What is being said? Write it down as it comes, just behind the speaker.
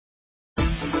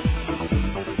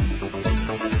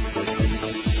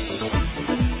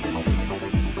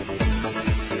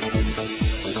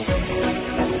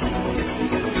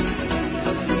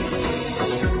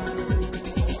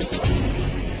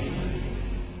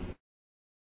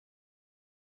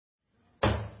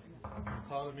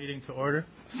Call the meeting to order.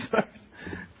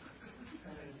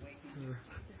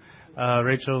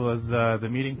 Rachel, was the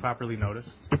meeting properly noticed?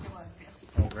 It was, yes.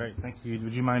 Oh, great. Thank you.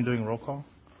 Would you mind doing roll call?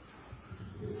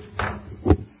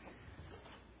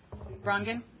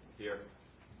 Brongan? Here.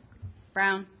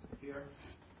 Brown? Here.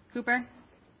 Cooper?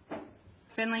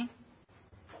 Finley?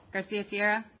 Garcia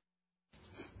Sierra?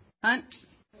 Hunt?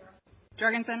 Here.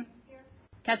 Jorgensen? Here.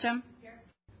 Ketchum? Here.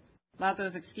 Lazo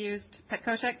is excused.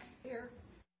 Petkoshek? Here.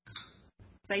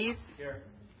 Saiz? Here.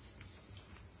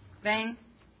 Vang?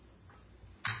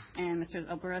 And Mr.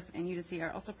 Alburas and Udisi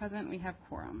are also present. We have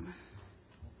quorum.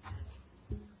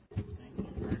 Thank you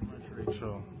very much,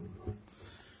 Rachel.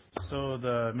 So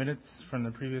the minutes from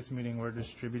the previous meeting were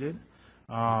distributed.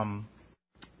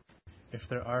 If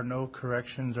there are no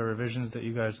corrections or revisions that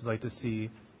you guys would like to see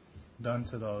done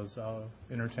to those, I'll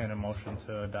entertain a motion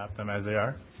to adopt them as they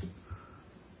are.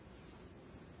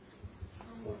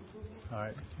 All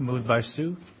right. Moved by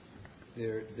Sue.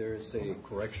 There is a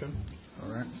correction. All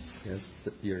right. Yes,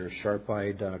 your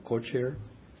sharp-eyed co-chair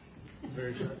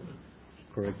Very good.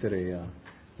 corrected a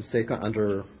mistake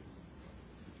under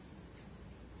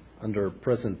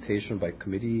presentation by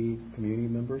community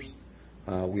members.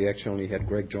 We actually only had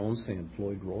Greg Jones and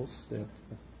Floyd Rose that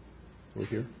were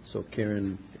here. So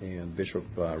Karen and Bishop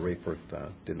Rayford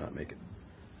did not make it.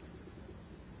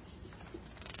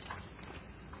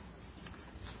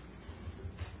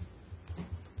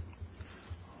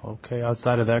 Okay,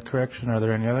 outside of that correction, are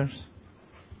there any others?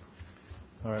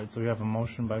 All right, so we have a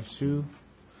motion by Sue.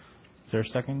 Is there a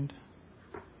second?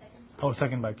 Oh,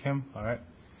 second by Kim. All right.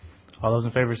 All those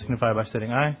in favor signify by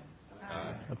stating aye.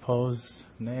 Aye. Opposed?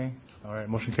 Nay. All right,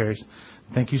 motion carries.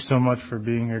 Thank you so much for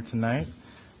being here tonight.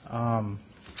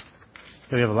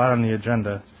 We have a lot on the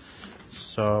agenda.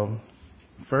 So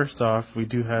first off, we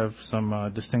do have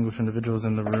some distinguished individuals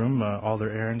in the room.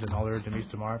 Alder Ahrens and Alder Denise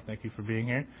DeMar, thank you for being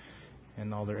here.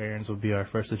 And Alder Ahrens will be our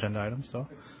first agenda item. So,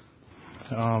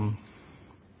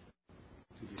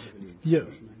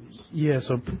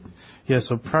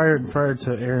 So prior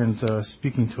to Ahrens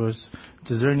speaking to us,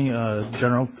 is there any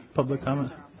general public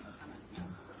comment?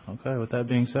 Okay. With that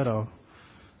being said, I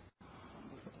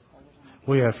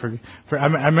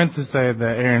meant to say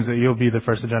that Ahrens, that you'll be the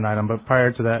first agenda item, but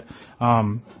prior to that,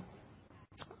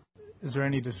 is there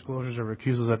any disclosures or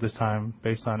recusals at this time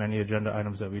based on any agenda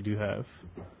items that we do have?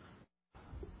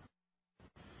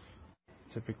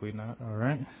 Typically not. All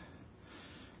right.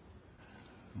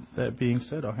 That being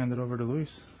said, I'll hand it over to Luis.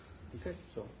 Okay.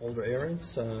 So Alder Ahrens,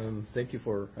 thank you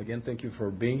for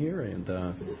being here, and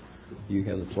you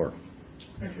have the floor.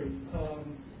 Thank you.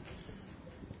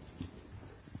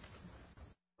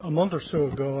 A month or so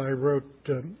ago, I wrote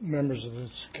members of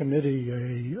this committee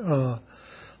a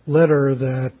letter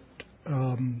that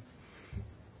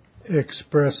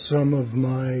expressed some of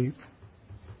my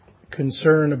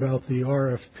concern about the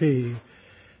RFP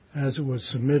as it was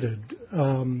submitted.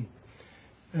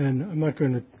 And I'm not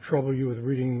going to trouble you with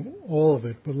reading all of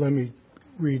it, but let me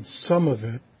read some of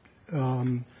it,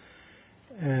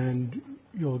 and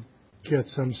you'll get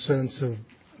some sense of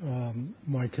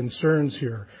my concerns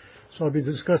here. So I'll be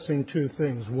discussing two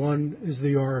things. One is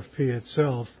the RFP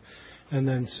itself, and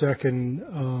then second,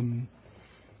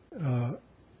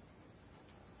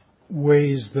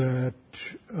 ways that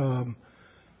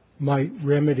might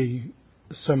remedy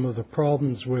some of the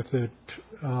problems with it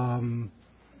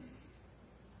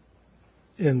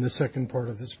in the second part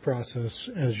of this process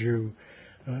as you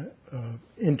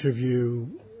interview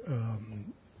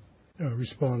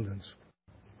respondents.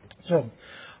 So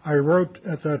I wrote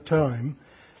at that time,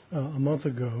 a month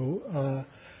ago,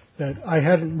 that I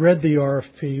hadn't read the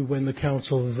RFP when the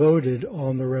council voted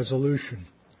on the resolution.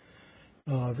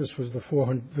 This was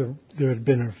there had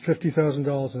been $50,000 and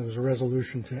there was a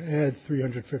resolution to add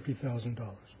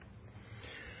 $350,000.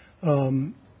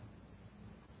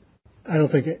 I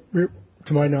don't think,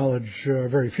 to my knowledge,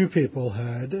 very few people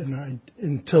had, and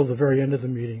until the very end of the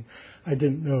meeting, I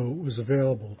didn't know it was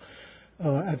available.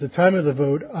 At the time of the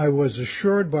vote, I was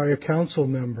assured by a council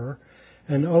member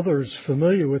and others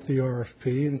familiar with the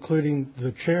RFP, including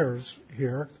the chairs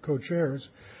here, co-chairs,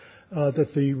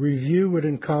 that the review would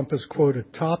encompass, quote, a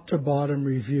top-to-bottom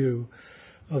review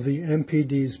of the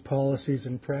MPD's policies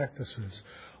and practices.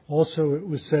 Also, it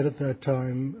was said at that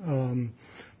time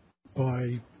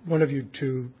by one of you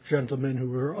two gentlemen who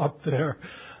were up there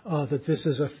that this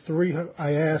is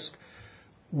I asked,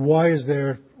 why is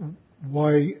there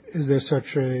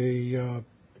such a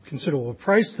considerable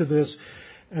price to this?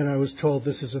 And I was told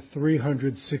this is a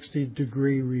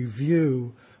 360-degree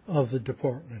review of the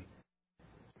department.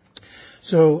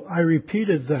 So I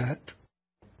repeated that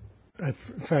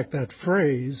in fact, that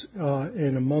phrase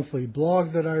in a monthly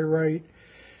blog that I write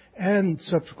and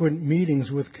subsequent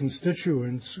meetings with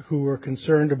constituents who are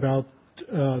concerned about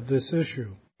this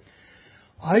issue.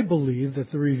 I believe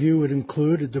that the review would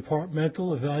include a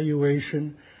departmental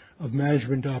evaluation of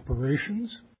management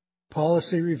operations,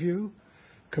 policy review,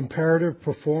 comparative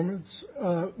performance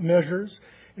measures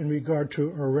in regard to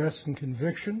arrests and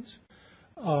convictions,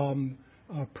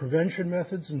 prevention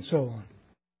methods, and so on.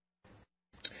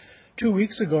 2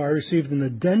 weeks ago, I received an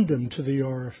addendum to the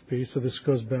RFP, so this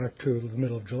goes back to the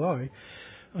middle of July,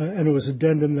 and it was an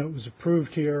addendum that was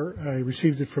approved here. I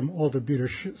received it from Alder Peter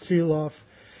Seeloff,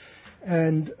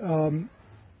 and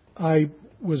I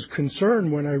was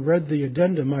concerned when I read the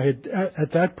addendum. I had,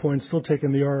 at that point, still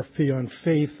taken the RFP on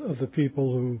faith of the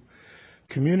people who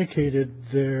communicated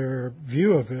their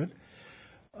view of it,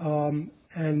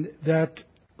 and that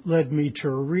led me to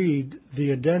read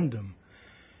the addendum.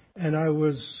 And I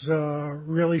was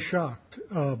really shocked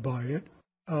by it.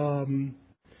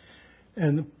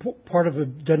 And part of the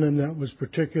addendum that was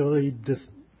particularly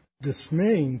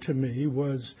dismaying to me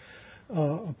was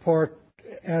a part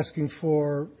asking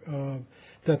for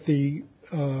that the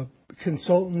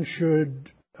consultant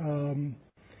should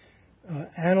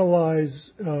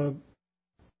analyze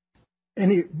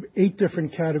any 8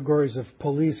 different categories of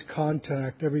police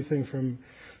contact, everything from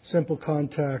simple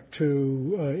contact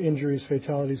to injuries,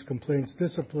 fatalities, complaints,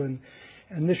 discipline,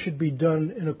 and this should be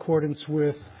done in accordance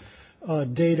with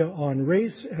data on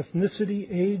race, ethnicity,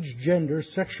 age, gender,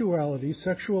 sexuality,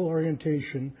 sexual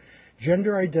orientation,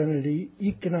 gender identity,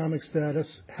 economic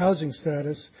status, housing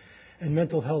status, and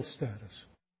mental health status.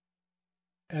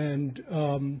 And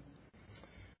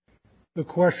the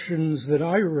questions that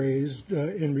I raised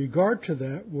in regard to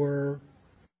that were,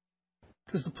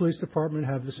 does the police department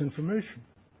have this information?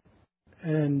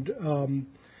 And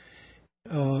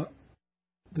the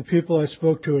people I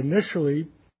spoke to initially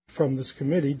from this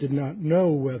committee did not know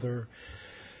whether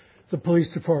the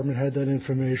police department had that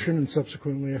information, and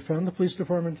subsequently I found the police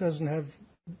department doesn't have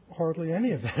hardly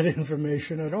any of that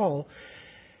information at all,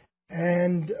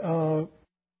 and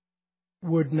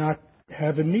would not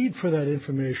have a need for that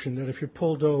information, that if you're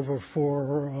pulled over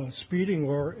for speeding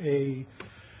or a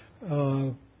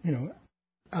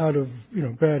out of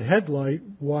bad headlight,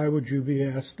 why would you be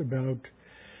asked about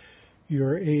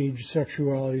your age,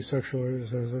 sexuality, sexual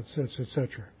orientation,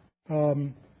 etc.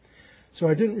 So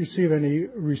I didn't receive any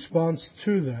response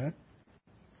to that.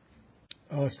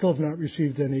 Still have not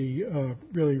received any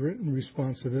really written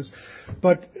response to this.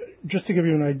 But just to give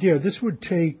you an idea, this would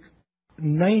take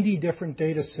 90 different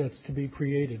data sets to be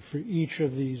created for each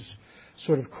of these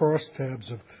sort of crosstabs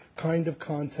of kind of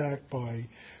contact by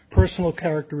personal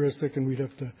characteristic, and we'd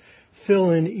have to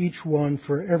fill in each one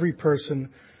for every person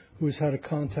who's had a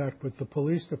contact with the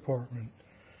police department.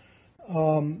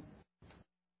 And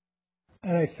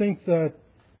I think that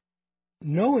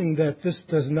knowing that this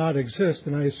does not exist,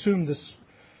 and I assume this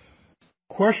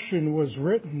question was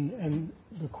written and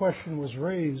the question was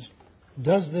raised,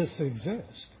 does this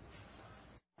exist?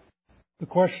 The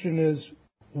question is,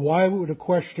 why would a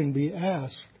question be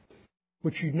asked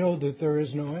which you know that there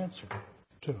is no answer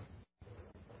to?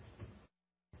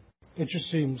 It just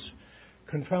seems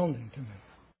confounding to me.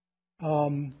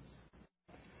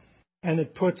 And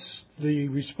it puts the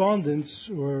respondents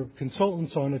or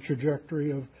consultants on a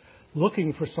trajectory of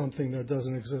looking for something that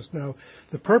doesn't exist. Now,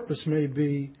 the purpose may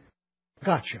be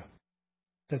gotcha,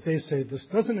 that they say this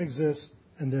doesn't exist,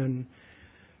 and then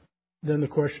the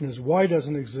question is why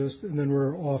doesn't it exist, and then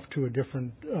we're off to a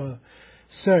different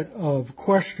set of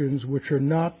questions which are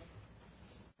not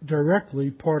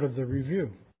directly part of the review.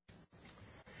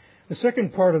 The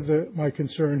second part of my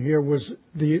concern here was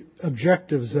the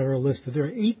objectives that are listed. There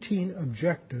are 18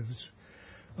 objectives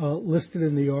listed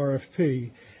in the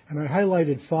RFP, and I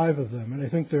highlighted 5 of them, and I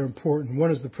think they're important.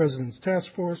 One is the President's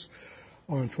Task Force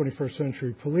on 21st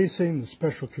Century Policing, the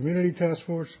Special Community Task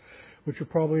Force, which you're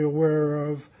probably aware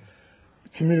of,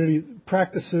 community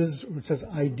practices, which says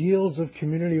ideals of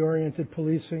community-oriented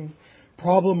policing,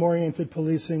 problem-oriented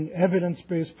policing,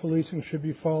 evidence-based policing should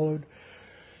be followed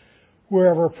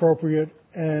wherever appropriate,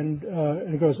 and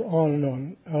it goes on and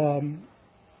on.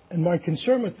 And my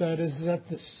concern with that is that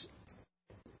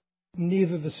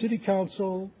neither the City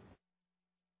Council,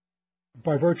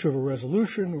 by virtue of a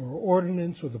resolution or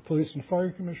ordinance, or the Police and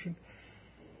Fire Commission,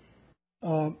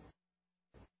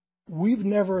 we've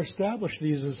never established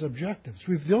these as objectives.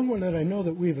 The only one that I know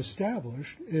that we've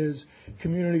established is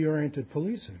community-oriented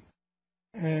policing.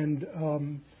 And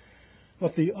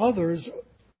but the others,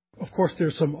 of course,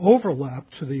 there's some overlap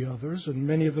to the others, and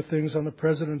many of the things on the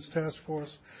President's Task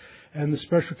Force and the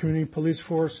Special Community Police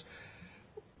Force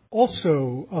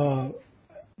also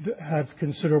have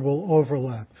considerable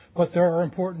overlap, but there are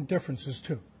important differences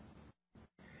too.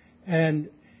 And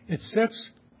it sets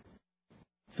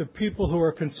the people who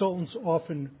are consultants off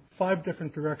in 5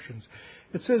 different directions.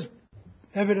 It says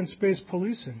evidence-based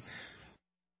policing.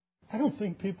 I don't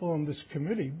think people on this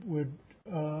committee would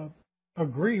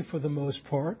agree, for the most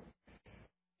part,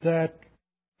 that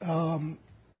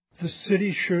the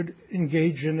city should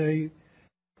engage in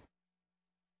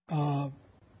a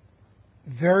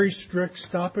very strict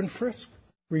stop and frisk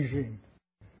regime.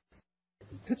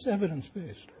 It's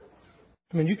evidence-based.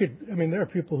 There are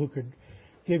people who could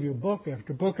give you book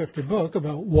after book after book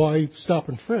about why stop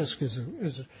and frisk is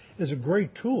a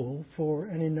great tool for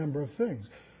any number of things.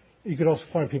 You could also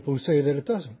find people who say that it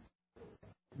doesn't,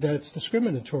 that it's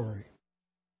discriminatory.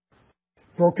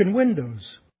 Broken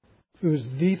windows. It was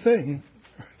the thing,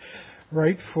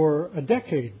 right, for a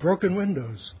decade. Broken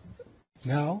windows.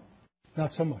 Now,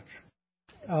 not so much.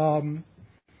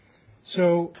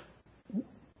 So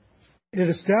it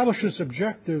establishes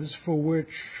objectives for which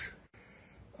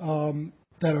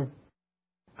that are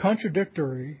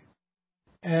contradictory,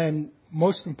 and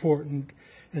most important,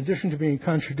 in addition to being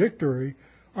contradictory,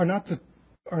 are not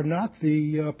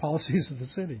the policies of the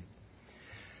city.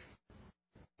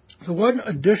 So one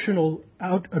additional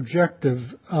objective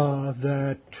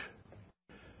that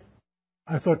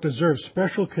I thought deserved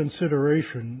special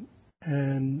consideration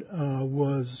and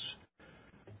was,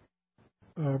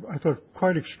 I thought,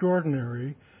 quite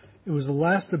extraordinary. It was the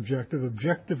last objective,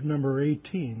 objective number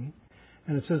 18,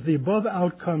 and it says the above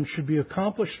outcome should be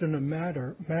accomplished in a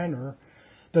manner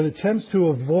that attempts to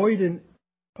avoid an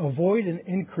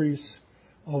increase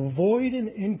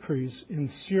in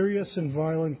serious and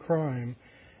violent crime,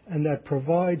 and that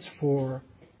provides for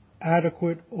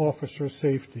adequate officer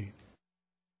safety.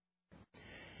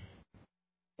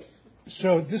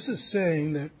 So this is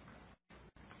saying that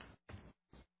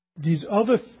these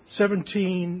other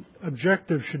 17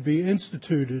 objectives should be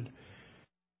instituted,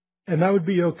 and that would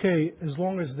be okay as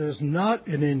long as there's not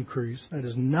an increase, that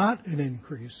is not an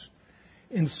increase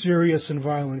in serious and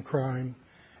violent crime,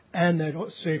 and that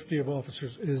safety of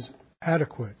officers is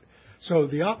adequate. So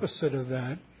the opposite of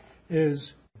that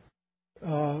is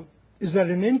that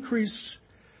an increase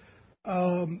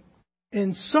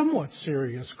in somewhat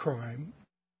serious crime,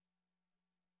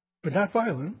 but not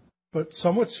violent, but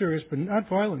somewhat serious but not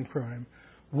violent crime,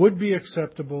 would be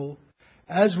acceptable,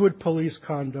 as would police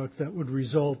conduct that would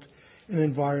result in an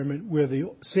environment where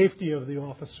the safety of the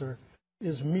officer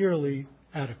is merely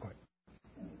adequate.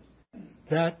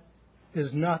 That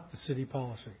is not the city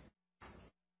policy.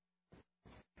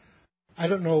 I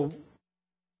don't know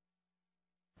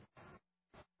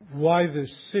why the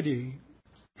city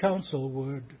council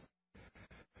would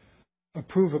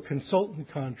approve a consultant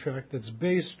contract that's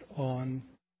based on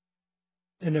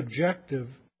an objective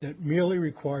that merely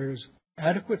requires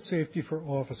adequate safety for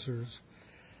officers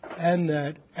and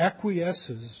that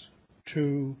acquiesces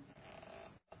to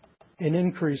an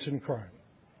increase in crime.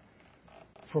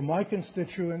 For my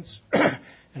constituents,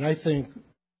 and I think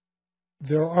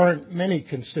there aren't many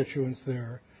constituents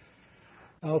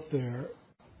out there,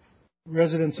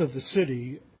 residents of the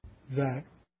city that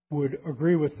would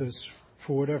agree with this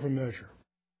for whatever measure.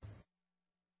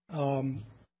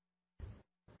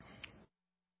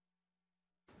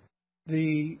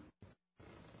 The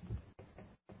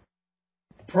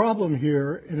problem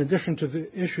here, in addition to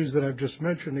the issues that I've just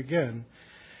mentioned again,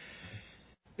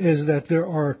 is that there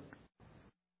are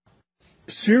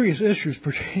serious issues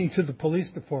pertaining to the police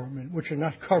department which are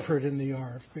not covered in the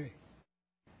RFP.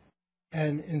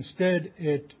 And instead,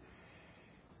 it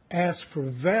asks for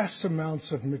vast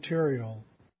amounts of material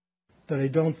that I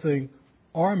don't think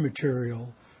are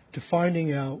material to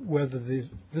finding out whether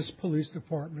this police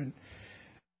department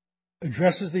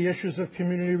addresses the issues of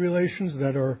community relations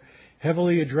that are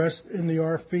heavily addressed in the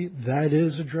RFP. That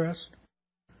is addressed.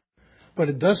 But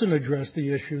it doesn't address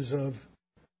the issues of,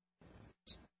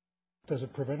 does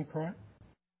it prevent crime?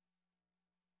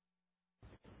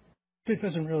 It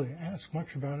doesn't really ask much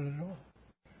about it at all.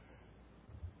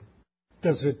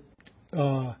 Does it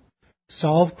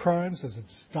solve crimes? Does it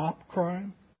stop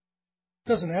crime? It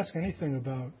doesn't ask anything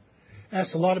about,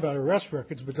 asks a lot about arrest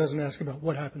records, but doesn't ask about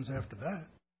what happens after that.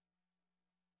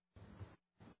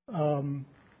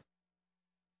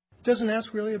 Doesn't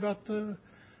ask really about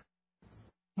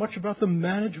much about the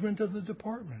management of the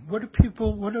department.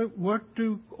 What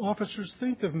do officers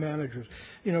think of managers?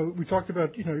 We talked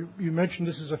about, you mentioned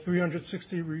this is a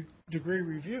 360-degree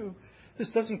review.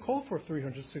 This doesn't call for a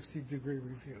 360-degree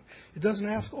review. It doesn't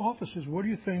ask officers, what do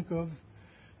you think of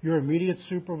your immediate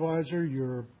supervisor,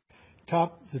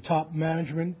 the top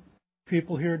management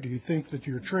people here? Do you think that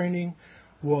your training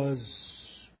was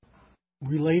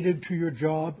related to your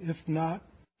job? If not,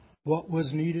 what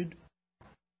was needed?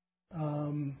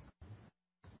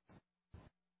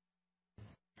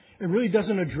 It really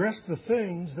doesn't address the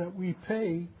things that we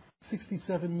pay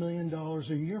 $67 million a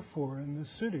year for in this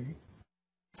city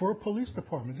for a police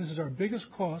department. This is our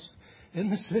biggest cost in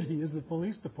the city is the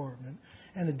police department,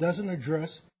 and it doesn't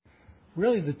address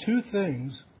really the two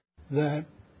things that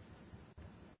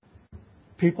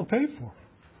people pay for.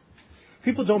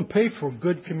 People don't pay for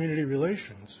good community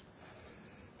relations.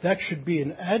 That should be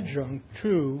an adjunct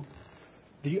to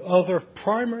the other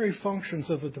primary functions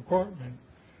of the department,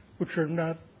 which are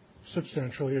not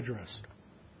substantially addressed.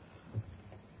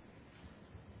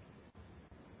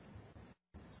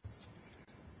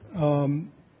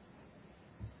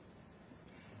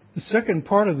 The second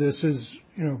part of this is,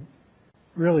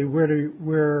 really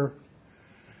where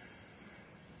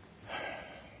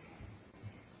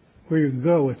you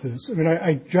go with this. I mean,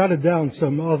 I jotted down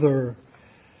some other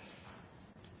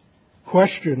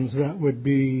questions that would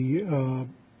be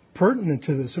pertinent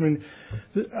to this. I mean,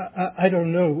 I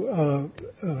don't know,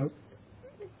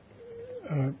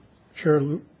 Chair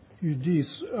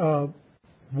Udis,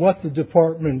 what the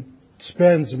department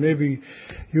spends, and maybe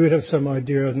you would have some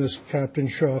idea on this, Captain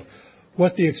Shaw,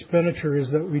 what the expenditure is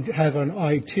that we have on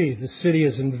IT. The city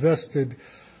has invested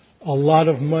a lot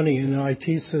of money in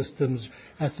IT systems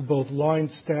at the both line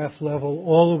staff level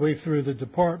all the way through the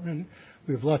department.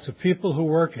 We have lots of people who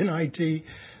work in IT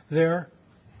there.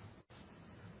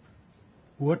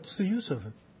 What's the use of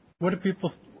it? What do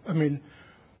people,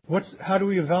 how do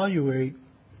we evaluate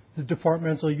the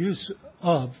departmental use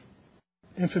of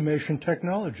information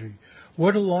technology?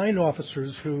 What do line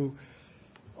officers who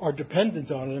are dependent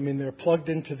on it, they're plugged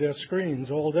into their screens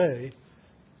all day,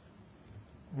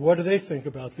 what do they think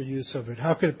about the use of it?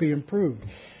 How could it be improved?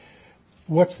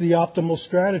 What's the optimal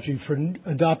strategy for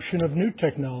adoption of new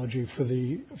technology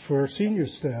for senior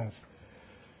staff?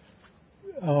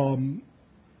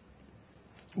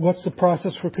 What's the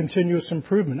process for continuous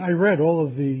improvement? I read all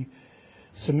of the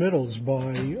submittals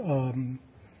by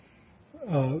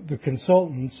the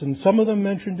consultants, and some of them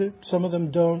mentioned it, some of them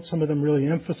don't, some of them really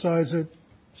emphasize it,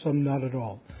 some not at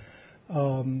all,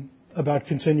 about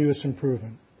continuous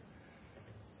improvement.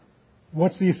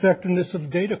 What's the effectiveness of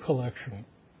data collection?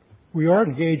 We are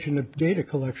engaged in a data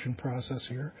collection process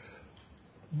here.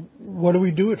 What do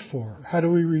we do it for? How do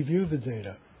we review the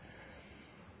data?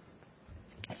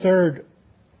 Third,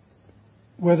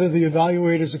 whether the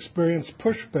evaluators experience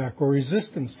pushback or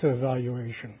resistance to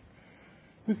evaluation.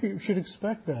 We should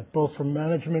expect that, both from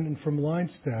management and from line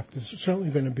staff. There's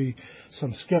certainly going to be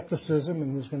some skepticism,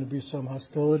 and there's going to be some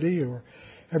hostility or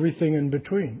everything in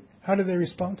between. How do they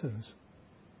respond to this?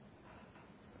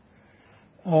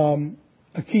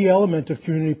 A key element of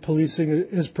community policing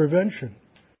is prevention.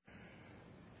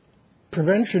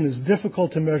 Prevention is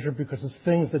difficult to measure because it's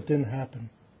things that didn't happen.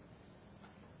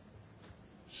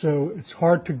 So it's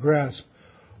hard to grasp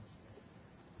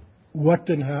what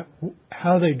didn't happen,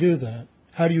 how they do that.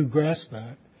 How do you grasp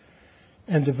that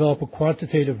and develop a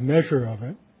quantitative measure of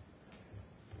it?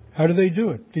 How do they do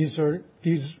it? These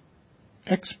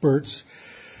experts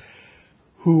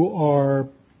who are,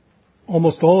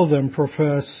 almost all of them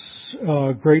profess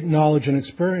great knowledge and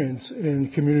experience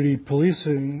in community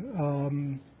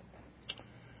policing,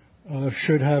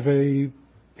 should have a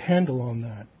handle on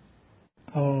that.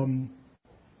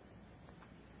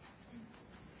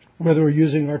 Whether we're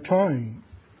using our time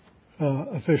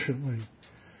efficiently.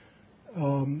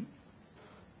 And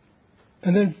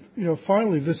then,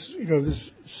 finally, the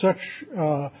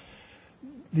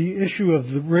issue of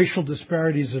the racial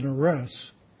disparities in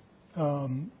arrests,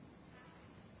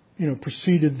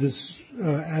 preceded this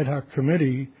ad hoc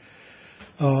committee,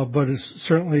 but is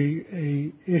certainly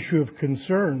a issue of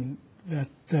concern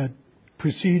that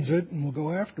precedes it and will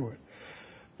go after it.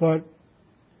 But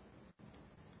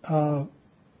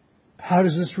how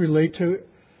does this relate to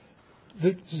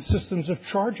the systems of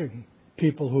charging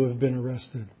people who have been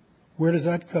arrested? Where does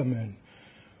that come in?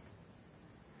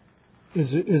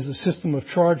 Is the system of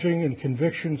charging and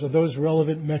convictions, are those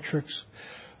relevant metrics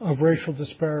of racial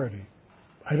disparity?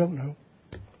 I don't know.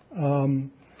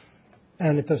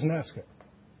 And it doesn't ask it.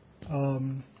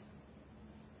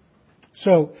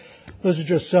 So those are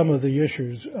just some of the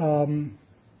issues.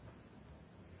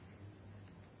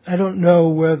 I don't know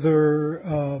whether,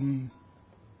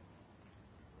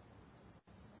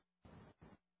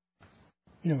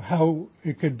 how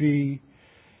it could be,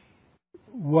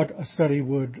 what a study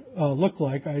would look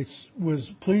like. I was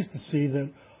pleased to see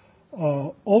that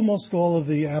almost all of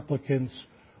the applicants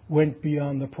went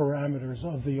beyond the parameters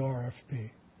of the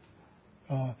RFP.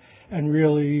 and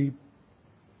really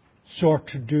sought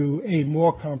to do a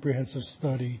more comprehensive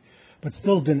study, but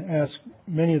still didn't ask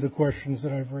many of the questions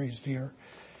that I've raised here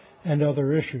and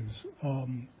other issues.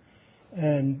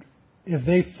 And if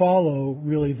they follow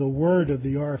really the word of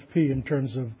the RFP in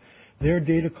terms of their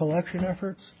data collection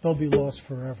efforts, they'll be lost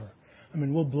forever. I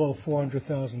mean, we'll blow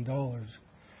 $400,000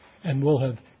 and we'll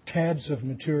have tabs of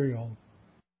material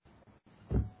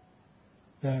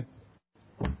that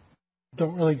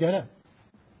don't really get it.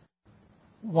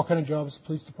 What kind of job is the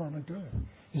police department doing?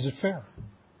 Is it fair?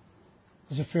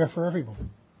 Is it fair for everyone?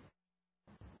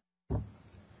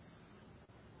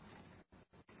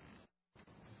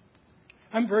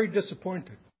 I'm very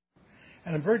disappointed.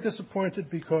 And I'm very disappointed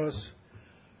because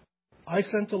I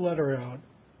sent a letter out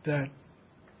that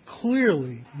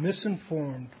clearly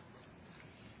misinformed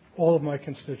all of my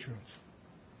constituents.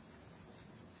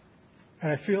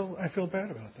 And I feel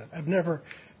bad about that. I've never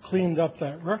cleaned up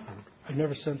that record. I've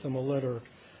never sent them a letter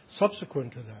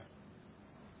subsequent to that.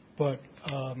 But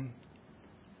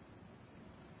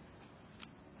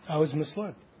I was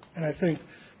misled. And I think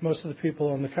most of the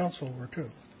people on the council were too.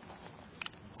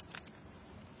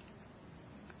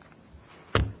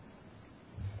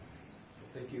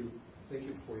 Thank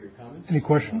you for your comments. Any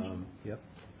questions? Yep.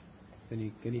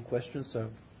 Any questions of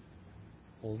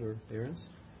older Aaron's?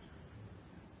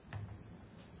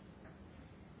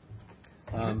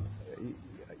 I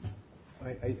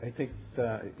think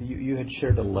you had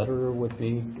shared a letter with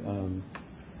me.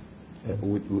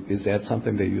 Is that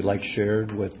something that you'd like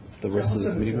shared with the rest of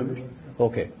the committee members?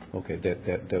 Okay,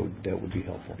 that would be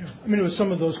helpful. Yeah. I mean, it was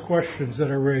some of those questions that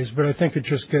I raised, but I think it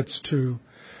just gets to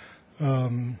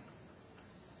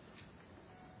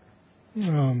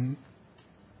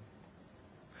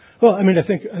well, I mean, I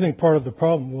think part of the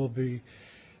problem will be,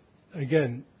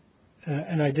 again,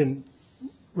 and I didn't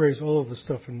raise all of the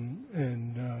stuff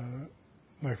in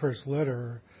my first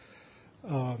letter.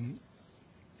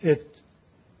 It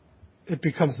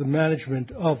becomes the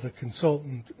management of the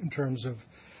consultant in terms of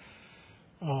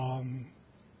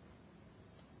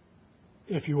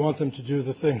if you want them to do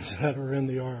the things that are in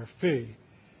the RFP.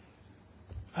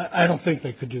 I don't think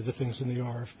they could do the things in the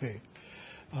RFP.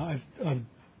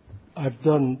 I've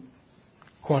done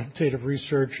quantitative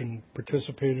research and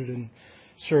participated in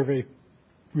survey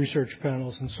research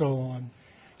panels and so on,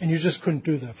 and you just couldn't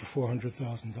do that for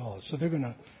 $400,000. So they're going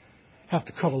to have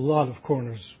to cut a lot of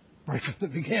corners right from the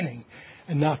beginning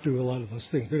and not do a lot of those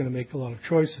things. They're going to make a lot of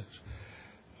choices.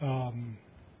 And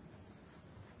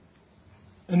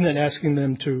then asking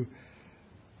them to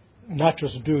not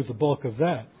just do the bulk of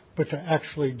that, but to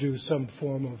actually do some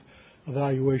form of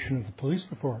evaluation of the police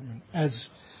department as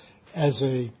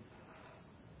a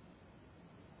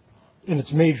in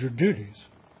its major duties.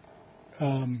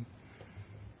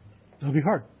 It'll be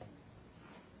hard.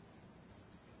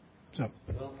 So.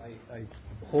 Well, I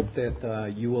hope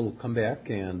that you will come back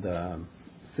and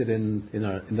sit in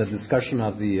the discussion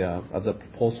of the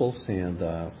proposals, and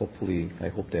hopefully, I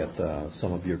hope that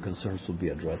some of your concerns will be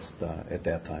addressed at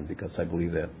that time, because I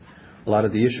believe that a lot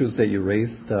of the issues that you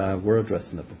raised were addressed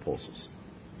in the proposals.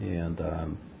 And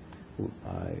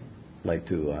I'd like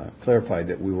to clarify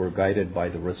that we were guided by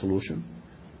the resolution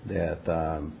that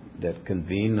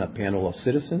convened a panel of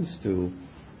citizens to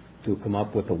come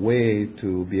up with a way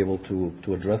to be able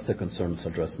to address the concerns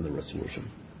addressed in the resolution.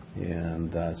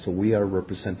 And so we are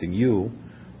representing you,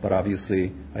 but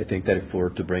obviously I think that if we were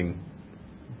to bring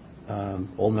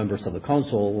all members of the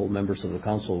council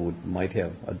might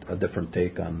have a different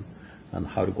take on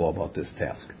how to go about this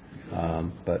task.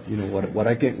 But you know what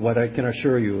I can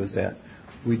assure you is that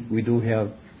we do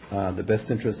have the best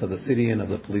interests of the city and of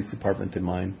the police department in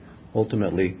mind.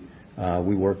 Ultimately,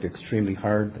 we worked extremely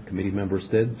hard. The committee members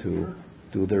did to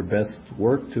do their best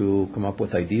work to come up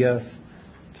with ideas,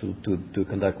 to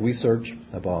conduct research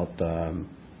about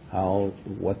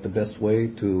what the best way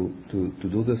to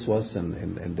do this was,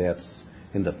 and that's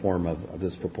in the form of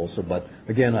this proposal. But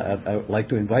again, I would like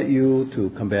to invite you to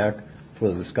come back for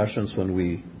the discussions when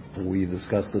we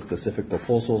discuss the specific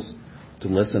proposals, to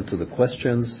listen to the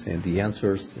questions and the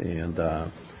answers, and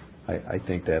I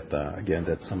think that again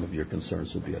that some of your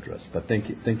concerns will be addressed. But thank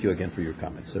you again for your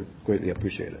comments. They're greatly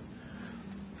appreciated.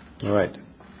 All right.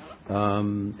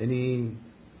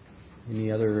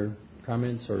 Any other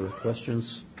comments or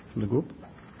questions from the group?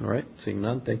 All right. Seeing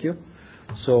none, thank you.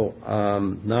 So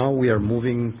now we are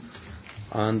moving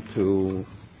on to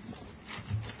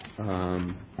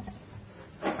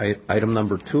item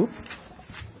number 2.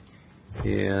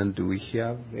 And do we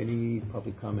have any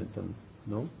public comment on?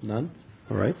 No? None?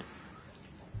 All right.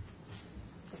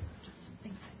 Just some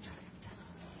things I jotted down.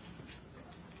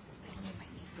 I knew I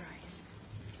need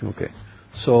Brian. Okay.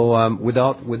 So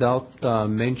without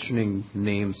mentioning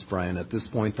names, Brian, at this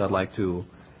point I'd like to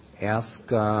ask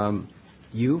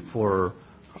you for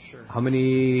how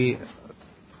many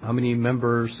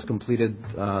members completed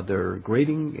their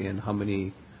grading and how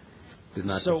many did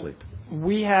not complete?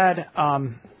 We had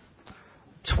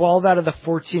 12 out of the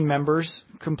 14 members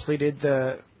completed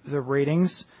the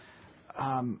ratings.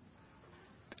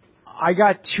 I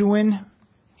got 2 in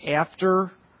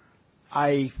after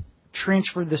I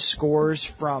transferred the scores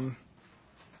from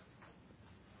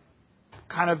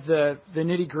kind of the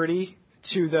nitty-gritty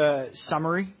to the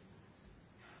summary.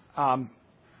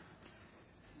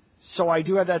 So I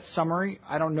do have that summary.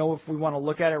 I don't know if we want to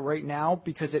look at it right now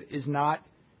because it is not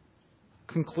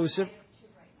conclusive.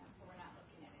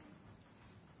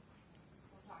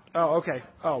 Oh, okay.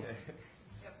 Oh.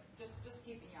 Just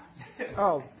keep it on.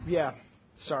 Oh, yeah.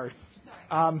 Sorry.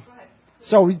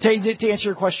 So to answer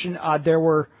your question, there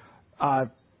were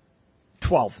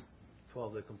 12.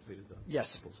 12 that completed the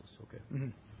Yes. proposals. Okay.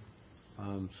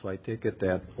 Mm-hmm. So I take it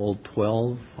that all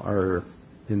 12 are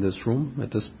in this room at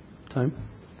this time?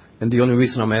 And the only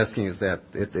reason I'm asking is that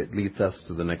it leads us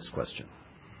to the next question.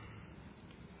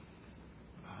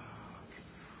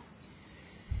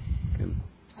 Can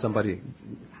somebody...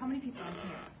 How many people are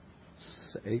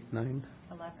here? 8, 9?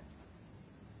 11.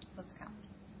 Let's count.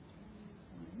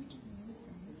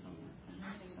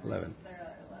 11. There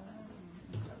are 11.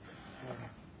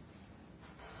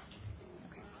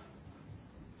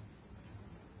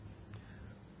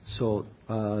 So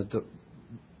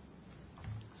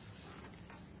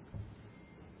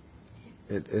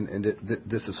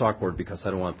this is awkward because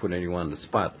I don't want to put anyone on the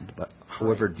spot. But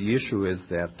however, the issue is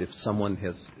that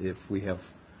if we have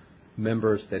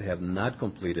members that have not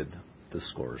completed the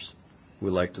scores,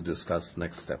 we'd like to discuss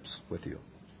next steps with you,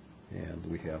 and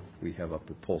we have a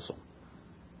proposal.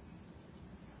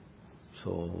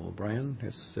 So, Brian,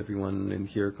 has everyone in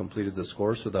here completed the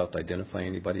scores without identifying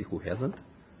anybody who hasn't?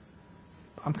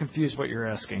 I'm confused what you're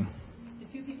asking. The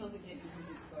 2 people who didn't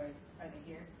complete scores, are they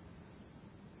here?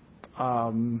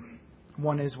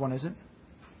 One is, one isn't.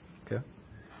 Okay.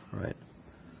 All right.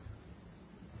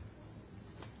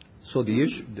 So the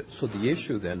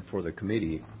issue then for the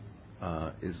committee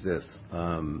is this: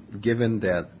 given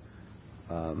that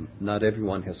not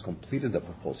everyone has completed the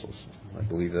proposals, I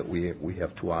believe that we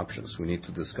have 2 options. We need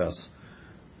to discuss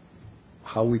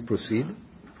how we proceed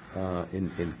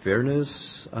in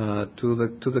fairness to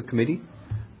the committee,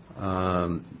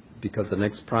 because the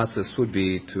next process would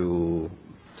be to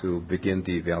begin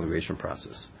the evaluation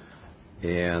process.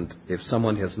 And if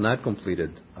someone has not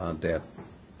completed that,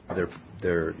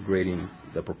 they're grading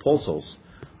the proposals,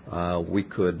 we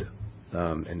could,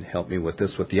 and help me with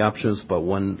this with the options, but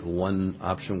one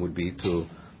option would be to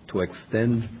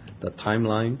extend the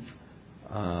timeline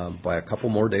by a couple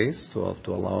more days to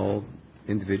allow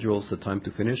individuals the time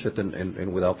to finish it,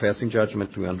 and without passing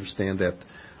judgment, we understand that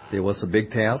it was a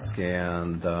big task,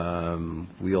 and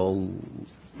we all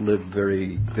live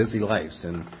very busy lives,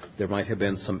 and there might have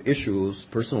been some issues,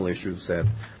 personal issues that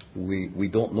we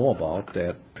don't know about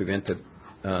that prevented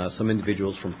some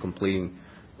individuals from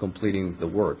completing the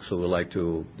work. So we'd like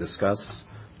to discuss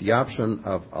the option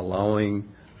of allowing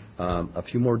a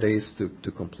few more days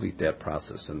to complete that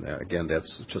process. And again,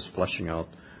 that's just fleshing out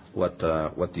what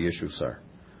the issues are.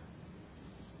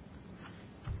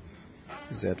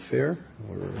 Is that fair,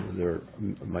 or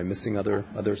am I missing other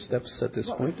steps at this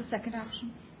point? What was the second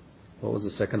option? What was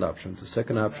the second option? The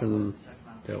second option.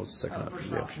 That was the second option. The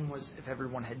first option was if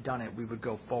everyone had done it, we would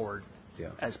go forward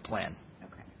as planned.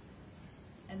 Okay.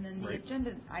 And then the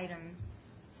agenda item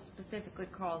specifically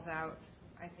calls out,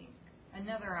 I think,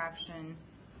 another option.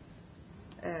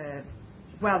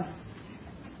 Well,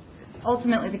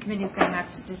 ultimately the committee is going to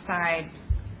have to decide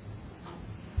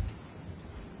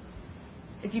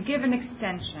if you give an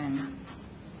extension.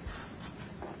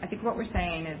 I think what we're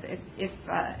saying is if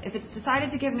it's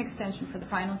decided to give an extension for the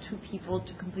final 2 people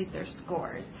to complete their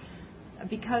scores,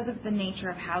 because of the nature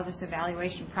of how this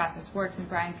evaluation process works, and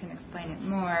Brian can explain it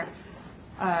more,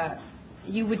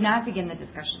 you would not begin the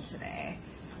discussion today,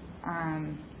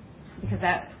 because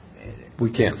that... We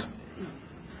can't.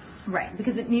 Right,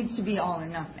 because it needs to be all or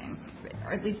nothing,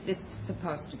 or at least it's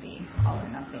supposed to be all or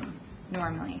nothing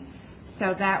normally.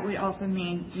 So that would also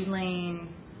mean delaying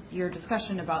your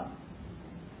discussion about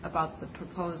the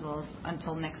proposals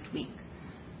until next week.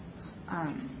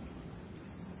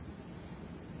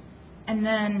 And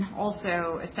then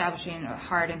also establishing a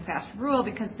hard and fast rule,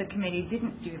 because the committee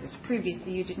didn't do this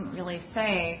previously. You didn't really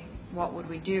say what would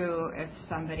we do if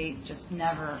somebody just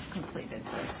never completed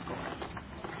their score.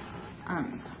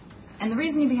 And the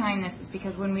reasoning behind this is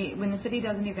because when the city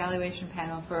does an evaluation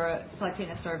panel for selecting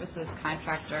a services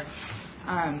contractor,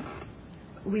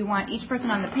 we want each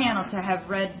person on the panel to have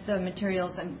read the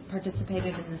materials and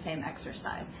participated in the same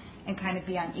exercise and kind of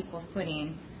be on equal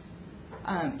footing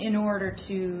in order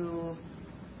to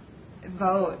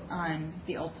vote on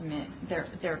the ultimate,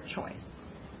 their choice.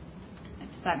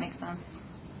 Does that make sense?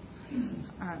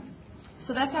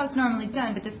 So that's how it's normally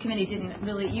done, but this committee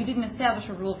you didn't establish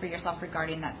a rule for yourself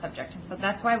regarding that subject. And so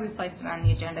that's why we placed it on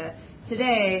the agenda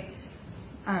today,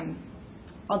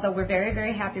 although we're very,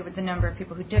 very happy with the number of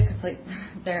people who did complete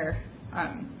their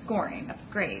scoring. That's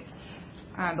great.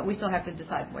 But we still have to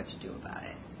decide what to do about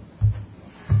it.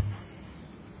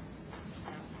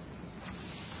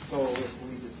 So if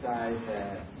we decide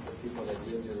that the people that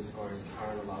did do the scoring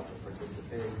aren't allowed to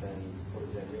participate, then what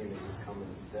does that mean? They just come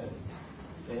and stand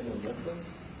and listen?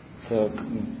 So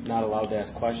not allowed to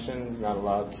ask questions, not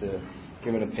allowed to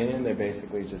give an opinion. They're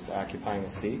basically just occupying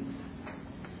a seat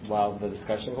while the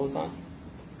discussion goes on?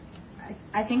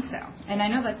 I think so. And I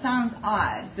know that sounds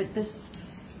odd, but this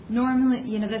normally,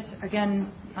 this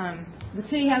again, the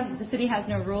city has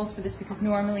no rules for this because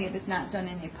normally it is not done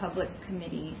in a public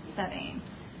committee setting.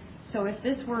 So if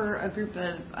this were a group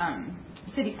of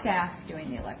city staff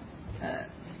doing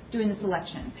the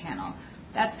selection panel,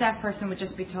 that staff person would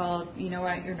just be told, you know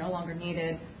what, you're no longer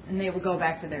needed, and they would go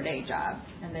back to their day job,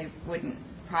 and they wouldn't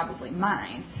probably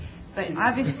mind. But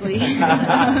obviously,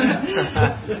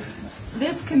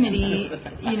 this committee,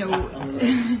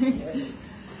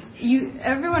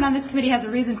 everyone on this committee has a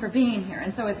reason for being here,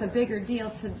 and so it's a bigger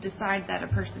deal to decide that a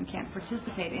person can't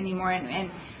participate anymore. And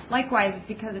likewise,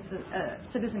 because it's a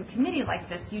citizen committee like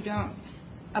this,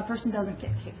 a person doesn't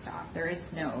get kicked off. There is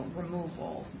no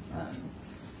removal.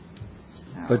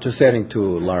 But just adding to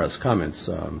Lara's comments,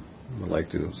 I'd like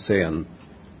to say on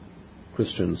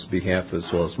Christian's behalf as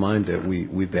well as mine that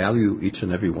we value each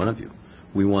and every one of you.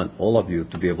 We want all of you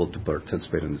to be able to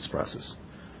participate in this process.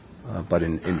 But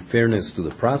in fairness to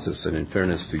the process and in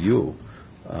fairness to you,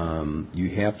 you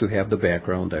have to have the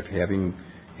background of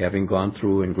having gone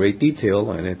through in great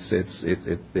detail, and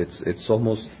it's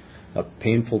almost a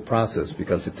painful process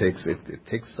because it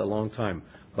takes a long time.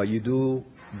 But you do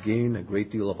gain a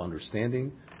great deal of understanding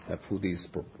of who these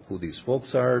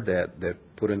folks are that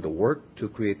put in the work to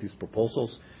create these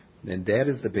proposals, and that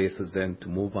is the basis then to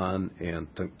move on and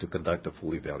to conduct a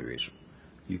full evaluation.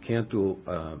 You can't do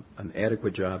an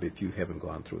adequate job if you haven't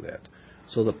gone through that.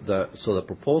 So the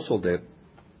proposal that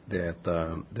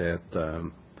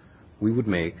we would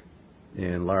make,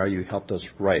 and Lara, you helped us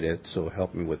write it, so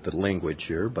help me with the language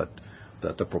here. But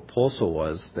the proposal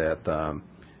was that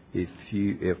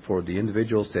if for the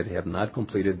individuals that have not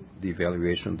completed the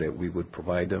evaluation, that we would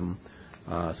provide them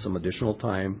some additional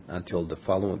time until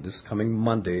this coming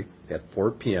Monday at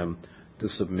 4 p.m. to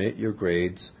submit your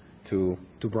grades to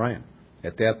Brian.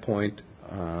 At that point,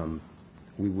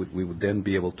 we would then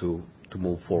be able to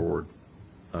move forward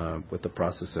with the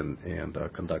process and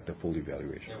conduct a full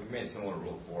evaluation. Yeah, we made a similar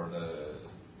rule for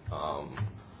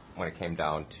when it came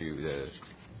down to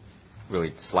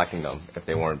really selecting them if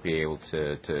they weren't be able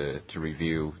to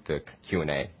review the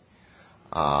Q&A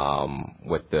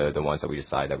with the ones that we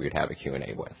decided that we would have a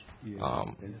Q&A with. Watch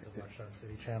on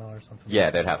City Channel or something. Yeah,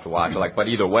 they'd have to watch. But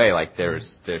either way, there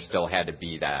still had to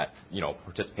be that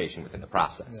participation within the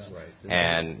process. Yeah.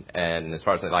 Right. And as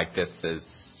far as this is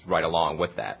right along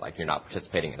with that. You're not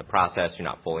participating in the process. You're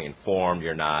not fully informed.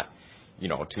 You're not,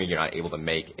 to me, you're not able to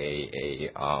make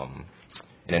an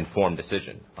informed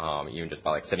decision. Even just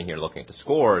by sitting here looking at the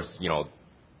scores,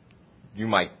 you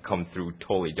might come through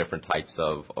totally different types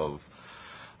of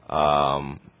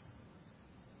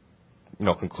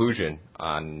conclusion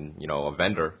on, a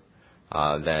vendor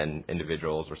than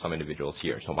individuals or some individuals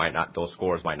here. So those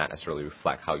scores might not necessarily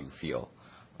reflect how you feel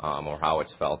or how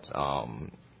it's felt.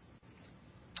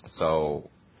 So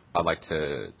I'd like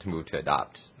to move to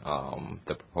adopt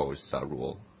the proposed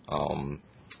rule.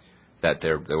 That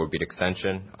there would be an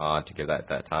extension to give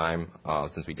that time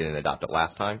since we didn't adopt it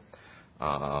last time.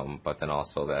 But then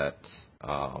also that,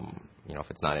 if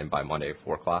it's not in by Monday at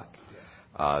 4 o'clock,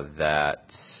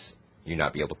 that you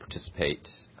not be able to participate,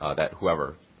 that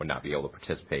whoever would not be able to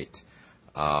participate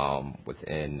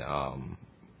within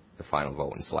the final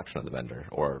vote and selection of the vendor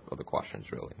or of the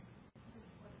questions, really.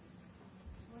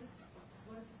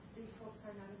 What if these folks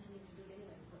are not intending to do it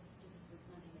anyway? What do this with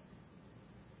Monday?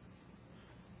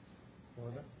 What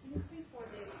was that? Before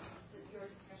your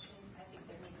discussion, I think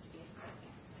there needs to be a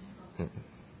second.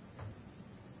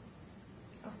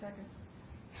 I'll second.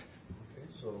 Okay,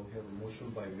 so we have a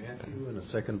motion by Matthew and a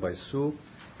second by Sue,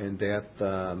 and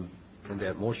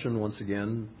that motion once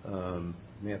again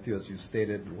Matthew, as you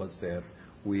stated, was that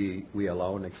we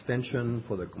allow an extension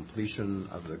for the completion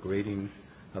of the grading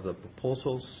of the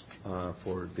proposals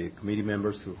for the committee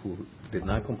members who did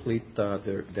not complete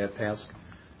that task.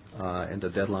 And the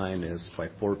deadline is by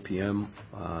 4 p.m.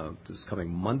 This coming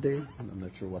Monday. I'm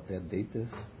not sure what that date is.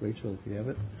 Rachel, if you have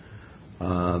it.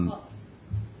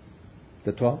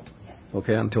 The 12th?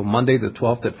 Okay, until Monday the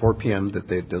 12th at 4 p.m. that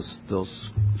those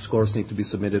scores need to be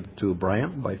submitted to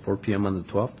Brian by 4 p.m. on the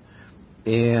 12th.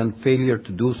 And failure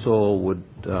to do so would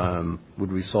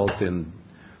result in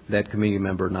that committee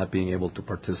member not being able to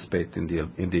participate in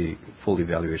the full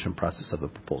evaluation process of the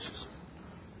proposals.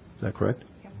 Is that correct?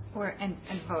 Yes. And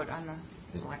vote on the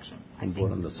selection. And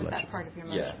vote on the selection. That's part of your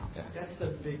motion. Yeah. That's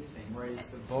the big thing, right? Is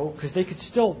the vote, because they could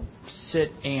still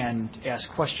sit and ask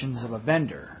questions of a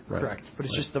vendor, right. Correct? But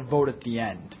it's just the vote at the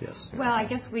end. Yes. Well, I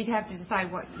guess we'd have to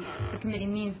decide what the committee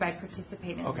means by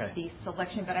participating in the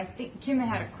selection. But I think Kim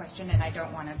had a question, and I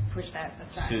don't want to push that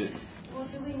aside. Well,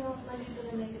 do we know if money's going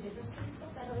to make a difference to this?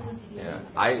 I don't want to be.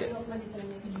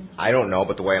 I don't know,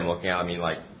 but the way I'm looking at it, I mean,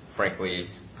 like, frankly,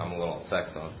 I'm a little upset,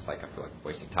 so it's like I feel like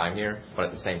wasting time here. But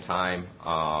at the same time,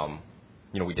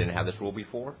 we didn't have this rule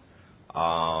before.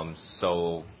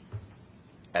 So,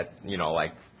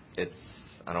 it's,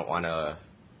 I don't want to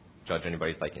judge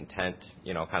anybody's, intent,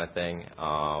 kind of thing.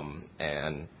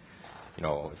 And,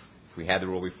 if we had the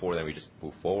rule before, then we just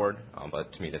move forward.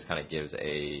 But to me, this kind of gives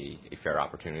a fair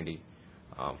opportunity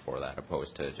for that,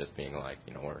 opposed to just being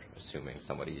we're assuming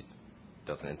somebody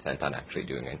doesn't intend on actually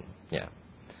doing it. Yeah.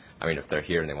 I mean, if they're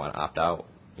here and they want to opt out,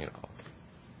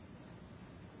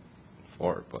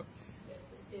 for it, but.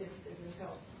 If it's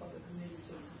helpful for the committee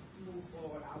to move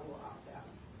forward, I will opt out.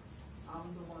 I'm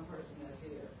the one person that's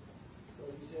here. So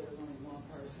you said there's only one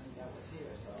person that was here,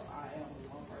 so I am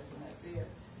the one person that's here.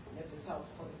 And if it's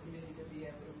helpful for the committee to be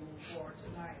able to move forward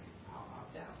tonight, I'll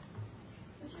opt out.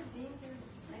 But your being here,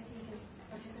 I think, is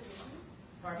participation.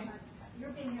 Pardon me?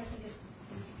 Your being here, I think, is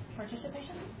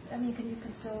participation. I mean, you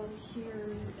can still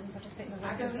hear and participate in the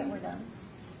records that were done.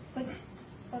 But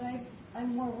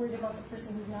I'm more worried about the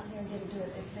person who's not here and didn't do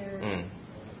it. If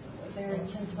what their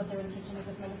intention is,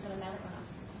 if money's going to matter or not.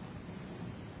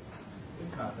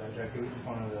 It's not that, Jackie. We just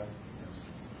wanted to.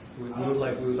 We would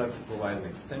like to provide an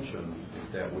extension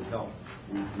if that would help.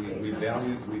 We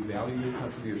value your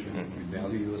contribution. We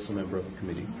value you as a member of the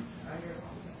committee.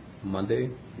 Monday,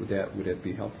 would that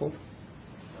be helpful?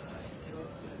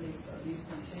 At least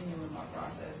continuing my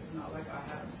process. It's not like I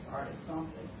haven't started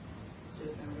something. It's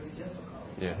just been really difficult.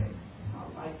 Yeah. Right? My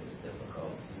life is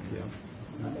difficult. Yeah.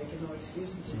 I'm not making no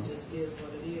excuses. It just is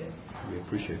what it is. We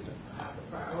appreciate that. I have to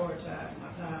prioritize my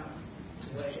time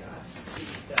the way I see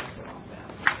that's what I'm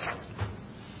family.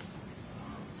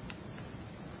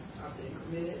 I've been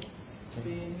committed to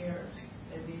being here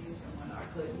at meetings, and when I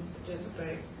couldn't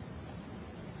participate,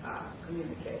 I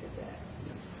communicated that.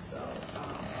 So,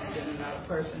 and then I'm not a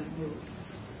person who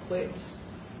quits.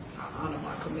 I honor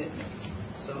my commitments.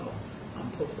 So, I'm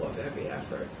put forth every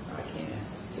effort I can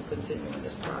to continue in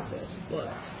this process. But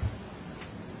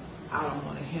I don't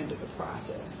want to hinder the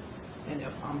process. And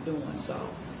if I'm doing so,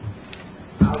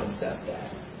 I'll accept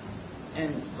that.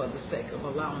 And for the sake of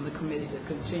allowing the committee to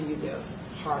continue their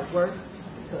hard work,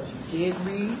 because you did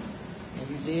read and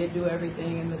you did do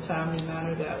everything in the timely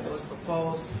manner that was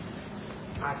proposed,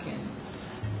 I can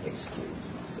excuse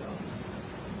myself.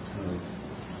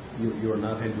 You are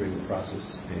not hindering the process.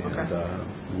 And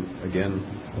Okay. Again,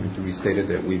 I want to restate it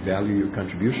that we value your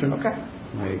contribution. Okay.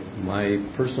 My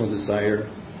personal desire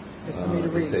is for me to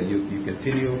read. That you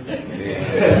continue.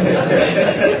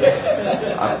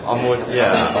 I'm with,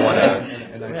 yeah, I want to.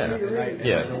 And I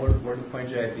know where to find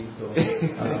Jackie, so.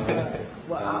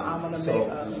 Well, I'm going to make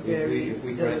a very. If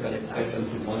we grant an extension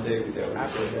to Monday,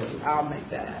 I'll make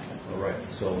that happen. All right.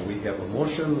 So we have a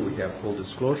motion. We have full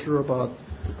disclosure about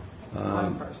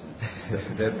one person.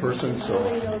 that person. So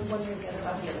Nobody knows one way or the other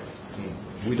about the other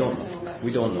person. we don't know.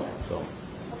 We don't know. So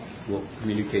we'll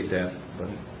communicate that. But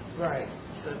Right.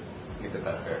 So Because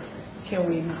that's fair. can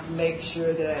we make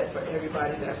sure that for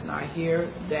everybody that's not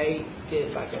here, they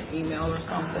get like an email or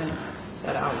something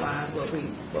that outlines what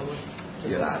was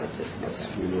decided to do? yes,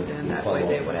 we will. Then that way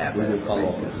they would have We will follow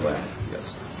up information as well. Yes.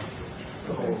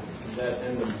 Is that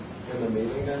in the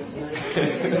meeting then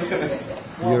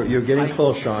tonight? You're getting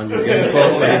close, Sean. You're getting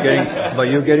close, but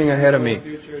you're getting ahead of me.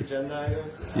 Future agenda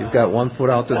items? You've got one foot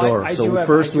out the door. I So do have-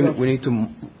 first, I do have- we need to.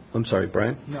 I'm sorry,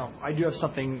 Brian. No, I do have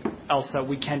something else that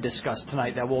we can discuss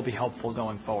tonight that will be helpful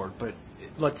going forward. But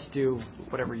let's do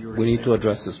whatever you were. We need to saying.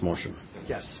 address this motion.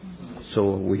 Yes.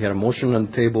 So we had a motion on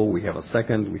the table. We have a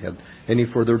second. We had any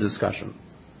further discussion?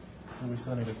 We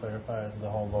still need to clarify the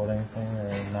whole voting thing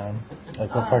or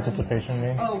like what participation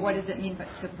means. Oh, what does it mean to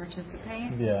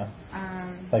participate? Yeah.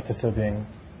 Like to still being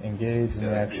engaged in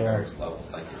the actual. Various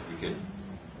levels. Like if we could.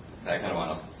 I kind of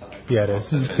want us to decide. Yeah, it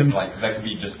is. Like that could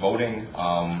be just voting.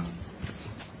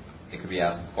 It could be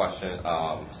asking questions,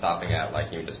 stopping at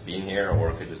like even just being here,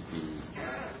 or it could just be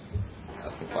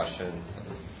asking questions.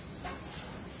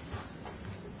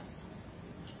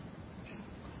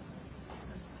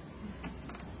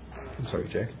 I'm sorry,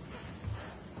 Jack.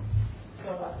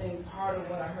 So I think part of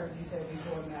what I heard you say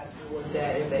before, Matthew, was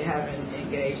that if they haven't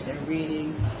engaged in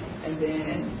reading, and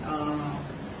then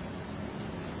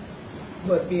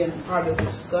but being part of the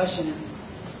discussion,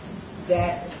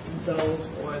 that those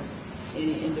or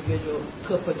any individual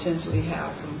could potentially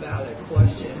have some valid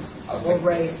questions or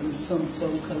raise some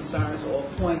concerns or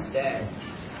points that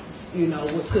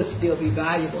could still be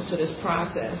valuable to this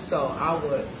process. So I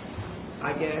would,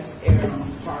 I guess, err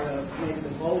on part of maybe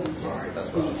the voting part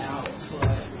being out, but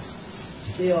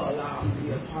still allow them to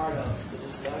be a part of the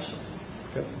discussion.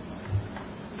 Okay.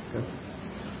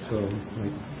 So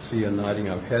I see a nodding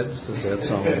of heads. Does that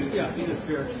sound? Yeah, in the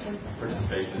spirit.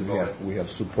 Participation. We have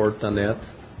support on that.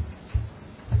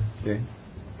 Okay.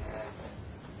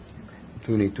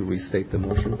 Do we need to restate the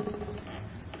motion?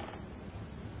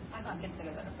 I don't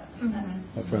consider that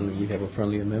a friendly. We have a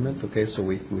friendly amendment. Okay, so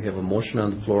we have a motion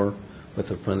on the floor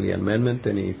with a friendly amendment.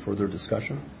 Any further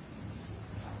discussion?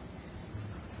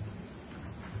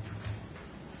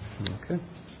 Okay.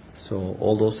 So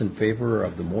all those in favor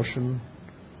of the motion,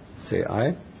 say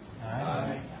aye.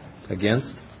 Aye.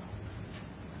 Against?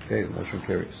 Okay, the motion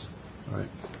carries. All right.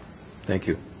 Thank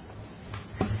you.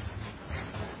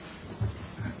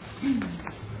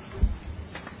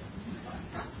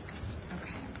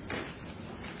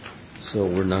 So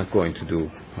we're not going to do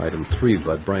item 3,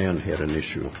 but Brian had an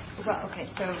issue. Well, okay,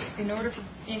 so in order for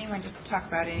anyone to talk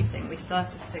about anything, we still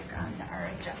have to stick on our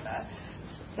agenda.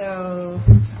 So,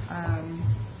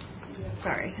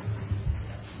 sorry.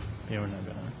 Yeah, we're not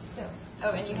gonna.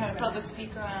 And you had a public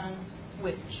speaker on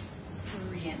which?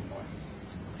 3 and 4.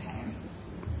 Okay.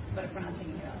 But if we're not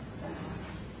taking it out, then...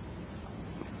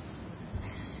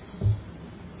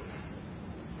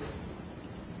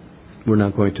 We're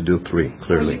not going to do 3,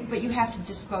 clearly. But you have to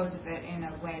dispose of it in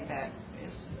a way that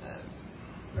is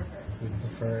referred. We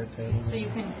prefer it to. So you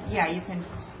can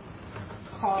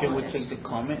call Can we it. take the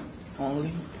comment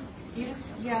only? Yeah,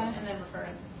 and then refer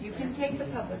it. You can take the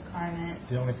public comment.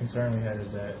 The only concern we had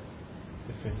is that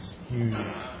if it's huge.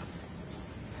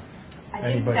 I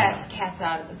think that's cat's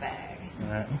out of the bag. All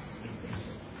right.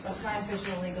 That's my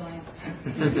official legal answer.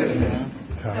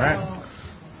 All right. So,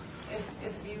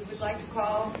 if you would like to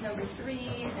call number 3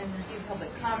 and receive public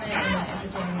comment and then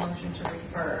entertain a motion to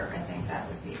refer, I think that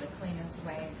would be the cleanest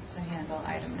way to handle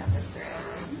item number 3.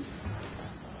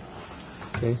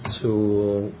 Okay,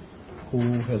 so who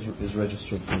is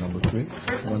registered for number 3?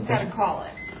 First, we've got to call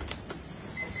it.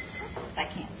 I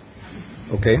can't.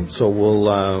 Okay, so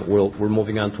we're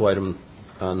moving on to item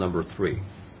number 3,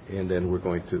 and then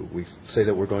we say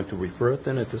that we're going to refer it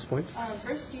then at this point.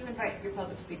 First, you invite your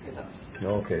public speakers up.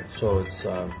 Okay, so it's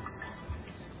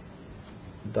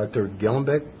Dr.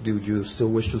 Gellenbeck. Do you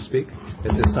still wish to speak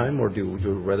at this time, or do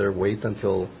you rather wait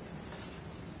until?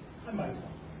 I might as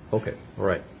well. Okay, all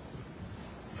right.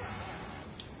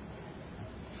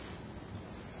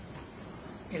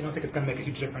 I don't think it's going to make a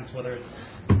huge difference whether it's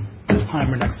this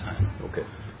time or next time. Okay.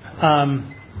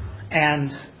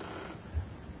 And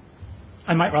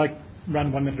I might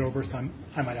run 1 minute over, so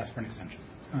I might ask for an extension,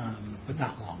 but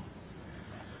not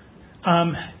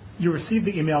long. You received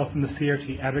the email from the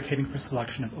CRT advocating for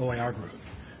selection of OIR group,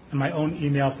 and my own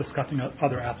emails discussing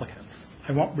other applicants.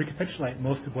 I won't recapitulate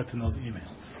most of what's in those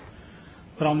emails,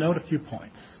 but I'll note a few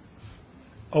points.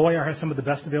 OIR has some of the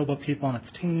best available people on its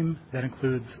team. That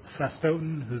includes Seth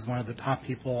Stoughton, who's one of the top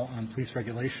people on police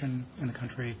regulation in the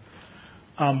country,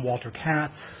 Walter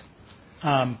Katz,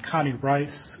 Connie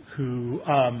Rice, who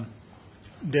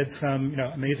did some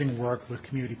amazing work with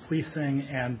community policing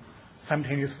and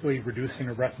simultaneously reducing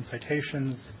arrests and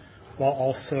citations while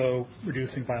also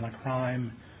reducing violent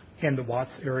crime in the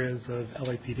Watts areas of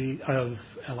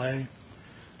LA.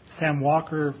 Sam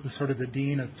Walker, who's sort of the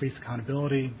dean of police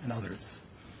accountability, and others.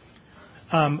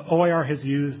 OIR has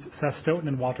used Seth Stoughton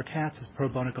and Walter Katz as pro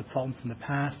bono consultants in the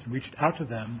past and reached out to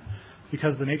them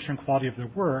because of the nature and quality of their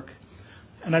work,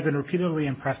 and I've been repeatedly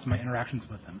impressed in my interactions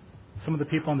with them. Some of the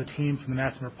people on the team from the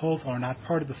Madison proposal are not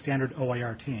part of the standard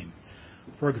OIR team.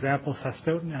 For example, Seth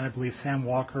Stoughton and I believe Sam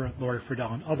Walker, Lori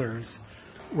Friedel, and others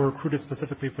were recruited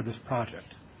specifically for this project.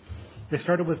 They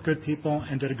started with good people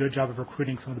and did a good job of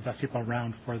recruiting some of the best people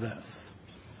around for this.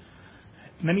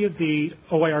 Many of the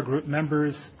OIR group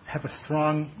members have a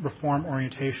strong reform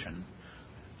orientation,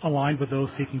 aligned with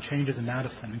those seeking changes in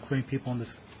Madison, including people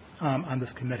on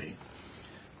this committee.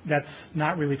 That's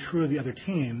not really true of the other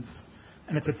teams,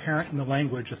 and it's apparent in the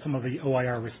language of some of the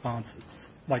OIR responses.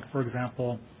 Like, for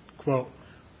example, quote,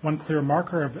 one clear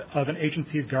marker of an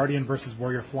agency's guardian versus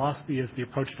warrior philosophy is the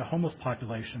approach to homeless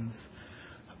populations.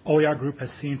 OER Group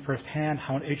has seen firsthand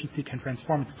how an agency can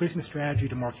transform its policing strategy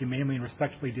to more humanely and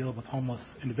respectfully deal with homeless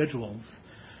individuals.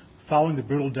 Following the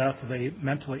brutal death of a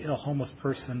mentally ill homeless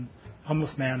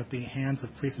man at the hands of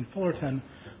police in Fullerton,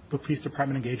 the police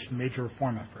department engaged in major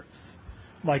reform efforts.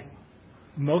 Like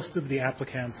most of the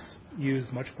applicants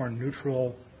used much more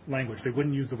neutral language. They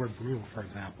wouldn't use the word brutal, for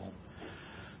example.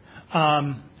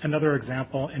 Another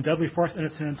example, in deadly force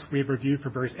incidents we have reviewed for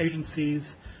various agencies,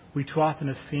 we too often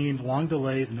have seen long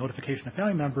delays in notification of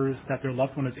family members that their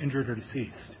loved one is injured or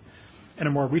deceased. In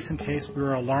a more recent case, we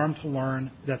were alarmed to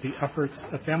learn that the efforts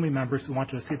of family members who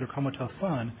wanted to see their comatose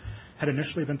son had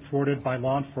initially been thwarted by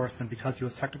law enforcement because he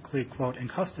was technically, quote, in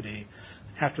custody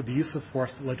after the use of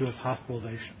force that led to his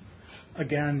hospitalization.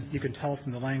 Again, you can tell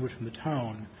from the language, from the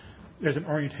tone, there's an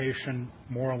orientation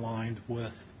more aligned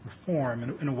with reform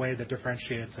in a way that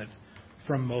differentiates it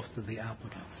from most of the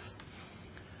applicants.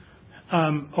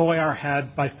 OIR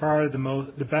had by far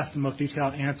the best and most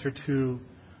detailed answer to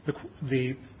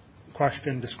the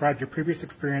question, describe your previous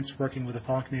experience working with the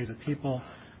following communities of people: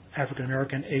 African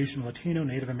American, Asian, Latino,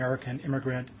 Native American,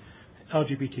 immigrant,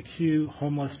 LGBTQ,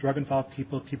 homeless, drug-involved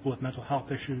people, people with mental health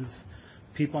issues,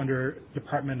 people under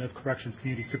Department of Corrections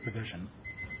Community Supervision.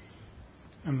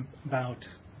 I'm about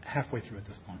halfway through at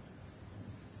this point.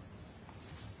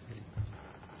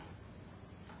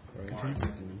 Continue?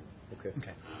 Okay.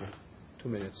 Yeah. 2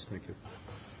 minutes. Thank you.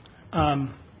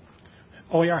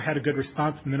 OER had a good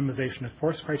response to the minimization of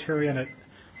force criteria, and it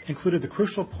included the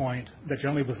crucial point that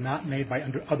generally was not made by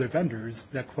other vendors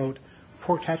that, quote,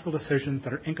 poor tactical decisions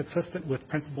that are inconsistent with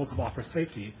principles of officer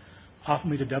safety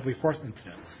often lead to deadly force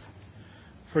incidents.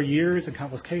 For years, in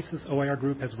countless cases, OIR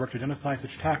Group has worked to identify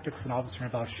such tactics in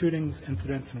officer-involved shootings,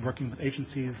 incidents, and working with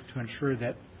agencies to ensure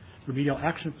that remedial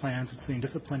action plans, including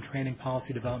discipline, training,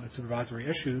 policy development, supervisory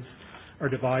issues, are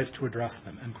devised to address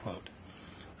them, end quote.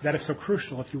 That is so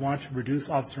crucial if you want to reduce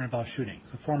officer-involved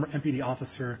shootings. A former MPD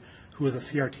officer who was a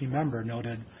CRT member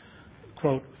noted,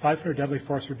 quote, 500 deadly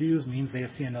force reviews means they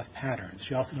have seen enough patterns.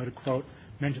 She also noted, quote,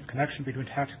 mentions connection between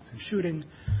tactics and shooting.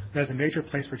 That is a major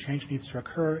place where change needs to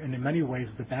occur, and in many ways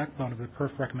the backbone of the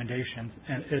PERF recommendations,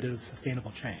 and it is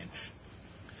sustainable change.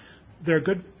 There are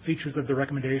good features of the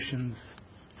recommendations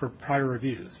for prior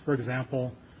reviews. For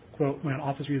example, quote, when an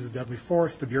officer uses deadly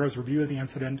force, the Bureau's review of the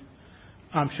incident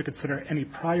should consider any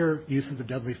prior uses of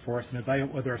deadly force and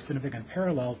evaluate whether there are significant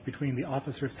parallels between the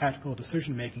officer's tactical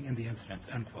decision-making and the incident,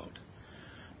 end quote.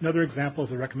 Another example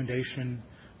is a recommendation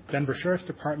Denver Sheriff's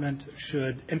Department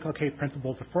should inculcate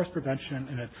principles of force prevention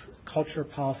in its culture,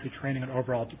 policy, training, and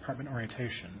overall department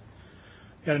orientation.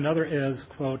 Yet another is,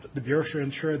 quote, the Bureau should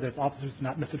ensure that its officers do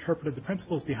not misinterpret the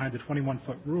principles behind the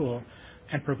 21-foot rule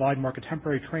and provide more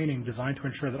contemporary training designed to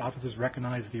ensure that officers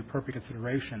recognize the appropriate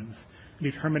considerations in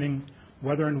determining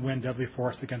whether and when deadly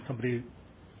force against somebody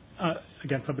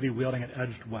wielding an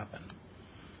edged weapon.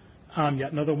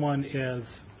 Yet another one is,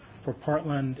 for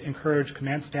Portland, encourage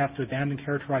command staff to abandon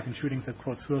characterizing shootings as,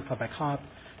 quote, suicide by cop,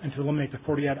 and to eliminate the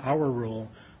 48-hour rule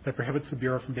that prohibits the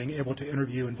Bureau from being able to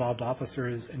interview involved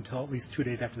officers until at least 2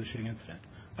 days after the shooting incident.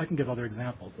 I can give other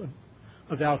examples.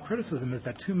 A valid criticism is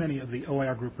that too many of the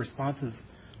OIR Group responses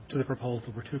to the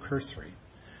proposal were too cursory.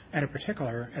 And in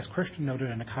particular, as Christian noted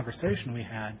in a conversation we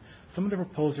had, some of the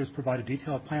proposers provided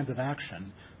detailed plans of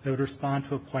action that would respond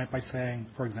to a point by saying,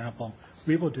 for example,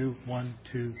 we will do 1,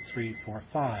 2, 3, 4,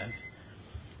 5.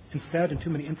 Instead, in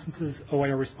too many instances,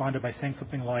 OIR responded by saying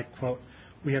something like, quote,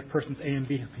 we have persons A and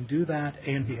B who can do that, A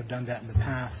and B have done that in the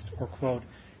past, or, quote,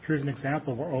 here's an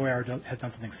example where OIR has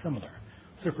done something similar.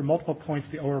 So for multiple points,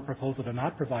 the OIR proposal did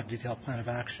not provide a detailed plan of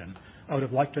action. I would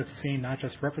have liked to have seen not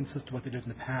just references to what they did in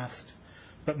the past,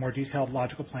 but more detailed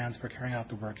logical plans for carrying out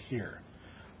the work here.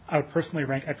 I would personally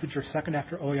rank Exeter second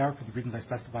after OER for the reasons I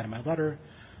specified in my letter,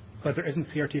 but there isn't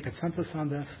CRT consensus on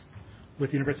this.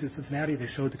 With the University of Cincinnati, they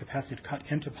showed the capacity to cut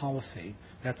into policy.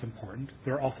 That's important.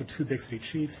 There are also 2 big city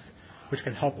chiefs, which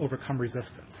can help overcome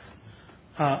resistance.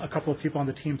 A couple of people on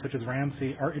the team, such as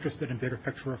Ramsey, are interested in bigger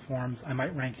picture reforms. I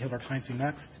might rank Hillard Heinze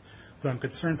next, though I'm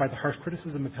concerned by the harsh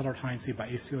criticism of Hillard Heinze by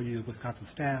ACLU Wisconsin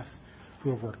staff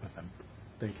who have worked with him.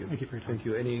 Thank you. Thank you for your time. Thank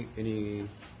you. Any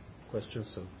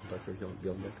questions of Dr.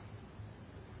 Gilbeck?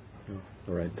 No.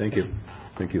 All right. Thank you.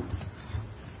 Thank you.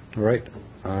 All right.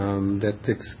 That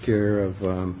takes care of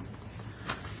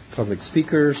public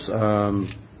speakers.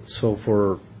 So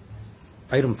for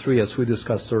item 3, as we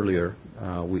discussed earlier,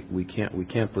 we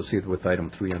can't proceed with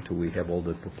item 3 until we have all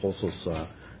the proposals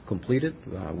completed.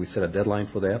 We set a deadline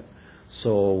for that.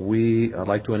 So I'd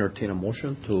like to entertain a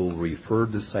motion to refer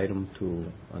this item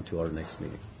until our next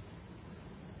meeting.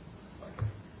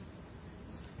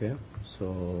 Okay,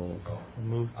 so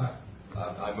Move.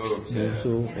 I move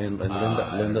and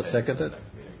Linda seconded.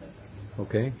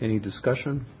 Okay, any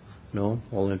discussion? No?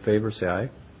 All in favor, say aye.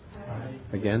 Aye.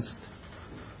 Against?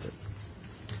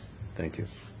 Thank you.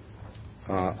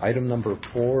 Item number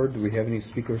 4, do we have any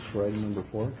speakers for item number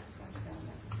 4?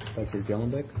 Dr.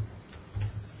 Gellenbeck?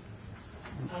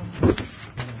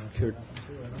 Sure.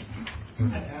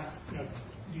 I'd ask,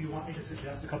 do you want me to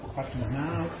suggest a couple questions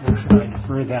now, or should I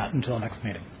defer that until next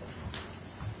meeting?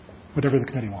 Whatever the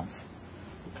committee wants.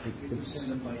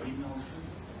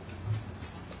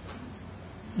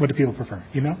 What do people prefer?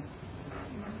 Email?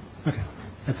 Okay,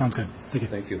 that sounds good. Thank you.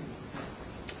 Thank you.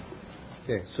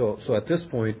 Okay, so at this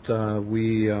point,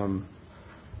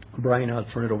 Brian, I'll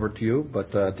turn it over to you,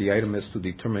 but the item is to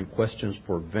determine questions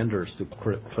for vendors to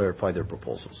clarify their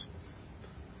proposals.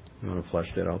 You want to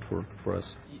flesh that out for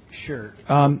us? Sure.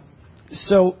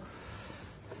 So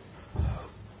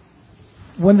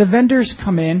when the vendors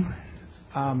come in,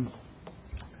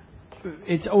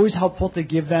 it's always helpful to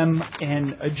give them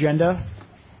an agenda.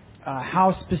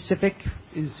 How specific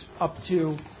is up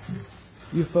to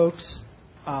you folks,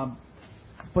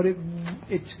 but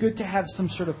it's good to have some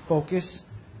sort of focus,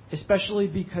 especially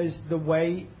because the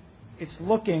way it's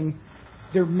looking,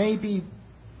 there may be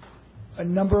a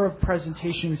number of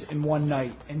presentations in one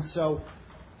night. And so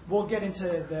we'll get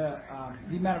into the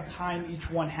amount of time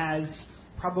each one has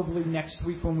probably next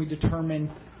week when we determine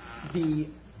the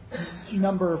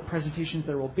number of presentations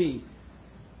there will be.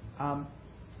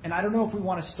 And I don't know if we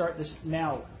want to start this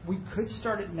now. We could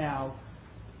start it now,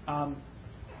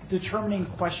 determining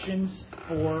questions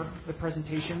for the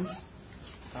presentations.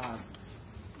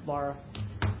 Laura?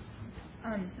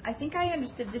 I think I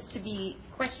understood this to be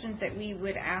questions that we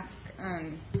would ask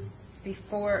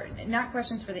before, not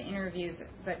questions for the interviews,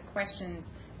 but questions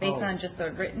based on just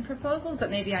the written proposals, but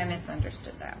maybe I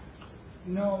misunderstood that.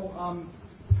 No,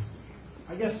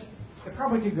 I guess it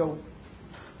probably could go.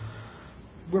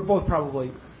 We're both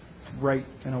probably right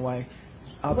in a way.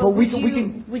 Well, but we would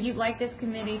can. Would you like this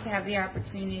committee to have the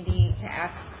opportunity to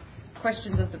ask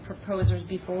questions of the proposers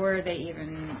before they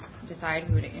even decide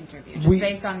who to interview, just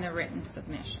based on the written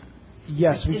submissions?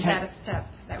 Yes, we can. Is that a step?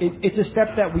 It's a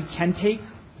step that we can take.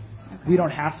 Okay. We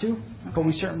don't have to, but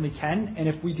we certainly can. And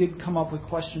if we did come up with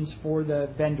questions for the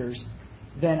vendors,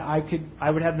 then I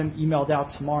would have them emailed out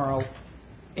tomorrow,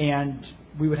 and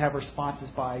we would have responses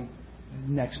by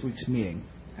next week's meeting.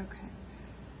 Okay.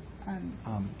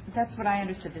 That's what I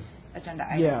understood this agenda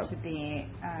item to be.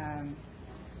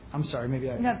 I'm sorry, maybe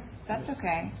I... No, that's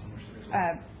okay.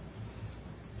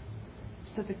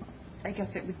 So I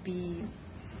guess it would be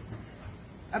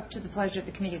up to the pleasure of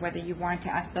the committee whether you want to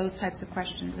ask those types of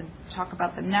questions and talk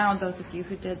about them now, those of you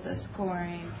who did the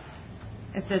scoring,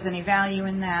 if there's any value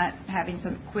in that, having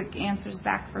some quick answers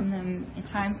back from them in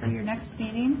time for your next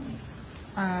meeting,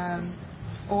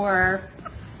 or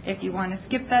if you want to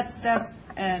skip that step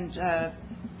and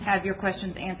have your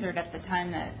questions answered at the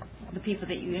time that the people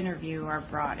that you interview are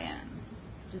brought in.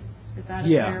 Is that a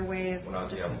fair way of... When I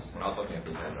was looking at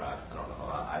the agenda, I don't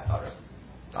know,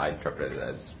 I interpreted it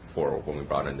as for when we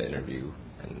brought in the interview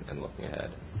and looking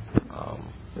ahead.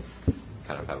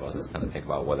 Kind of have us kind of think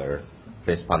about whether,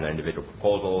 based upon the individual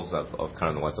proposals of kind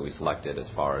of the ones that we selected, as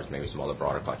far as maybe some other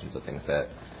broader questions of things that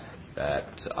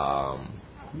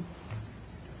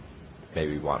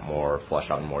maybe we want more flesh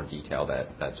out in more detail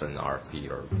that's in the RFP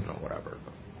or whatever.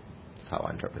 That's how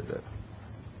I interpreted it.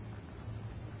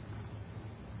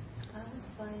 I would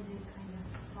find it kind of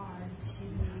hard to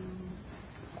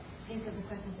think of the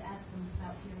questions to ask them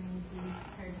without hearing the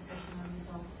entire discussion on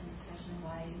results and discussion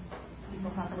why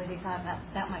people thought the way they thought.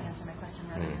 That might answer my question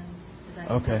rather than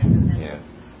designing. Okay. Yeah,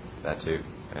 that too.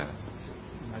 Yeah.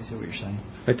 I see what you're saying.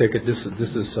 I take it this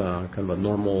is kind of a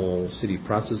normal city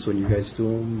process when you guys do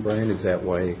them, Brian? Is that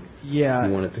why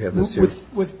you wanted to have this here?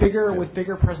 With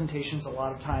bigger presentations, a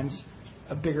lot of times,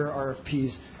 bigger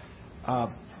RFPs,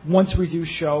 once we do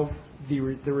show the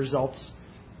results,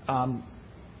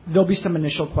 there'll be some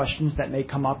initial questions that may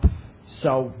come up.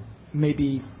 So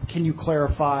maybe, can you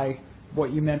clarify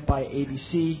what you meant by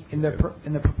ABC in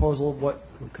the proposal, what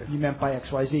you meant by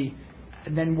XYZ?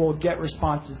 And then we'll get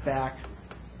responses back.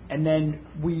 And then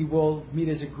we will meet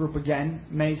as a group again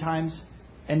many times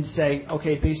and say,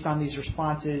 okay, based on these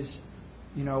responses,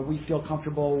 we feel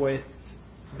comfortable with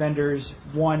vendors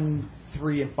 1,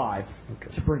 3, and 5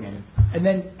 to bring in. And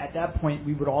then at that point,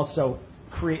 we would also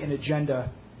create an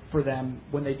agenda for them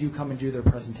when they do come and do their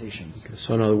presentations. Okay.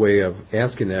 So another way of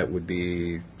asking that would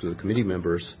be to the committee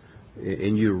members,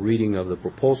 in your reading of the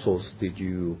proposals, did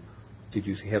you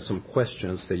have some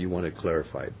questions that you wanted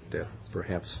clarified that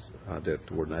perhaps that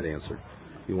were not answered?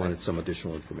 You wanted some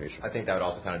additional information. I think that would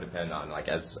also kind of depend on, like,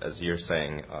 as you're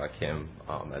saying, Kim,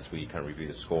 as we kind of review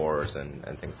the scores and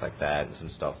things like that, and some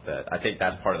stuff that I think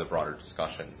that's part of the broader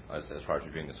discussion as far as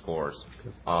reviewing the scores.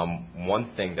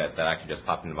 One thing that actually just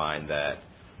popped into mind that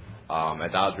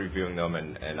as I was reviewing them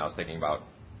and I was thinking about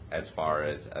as far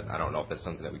as, I don't know if that's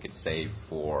something that we could save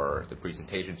for the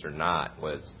presentations or not,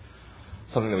 was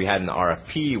something that we had in the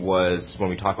RFP was when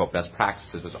we talk about best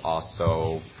practices was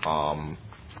also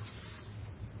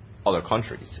other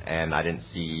countries, and I didn't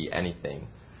see anything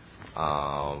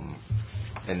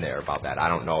in there about that. I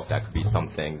don't know if that could be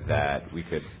something that we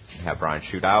could have Brian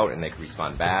shoot out and they could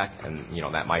respond back, and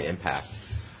that might impact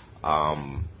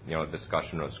the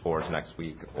discussion of scores next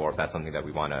week, or if that's something that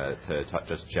we want to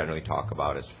just generally talk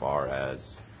about as far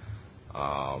as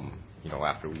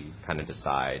after we kind of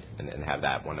decide and have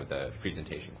that one of the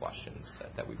presentation questions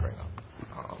that we bring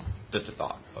up. Just a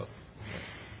thought.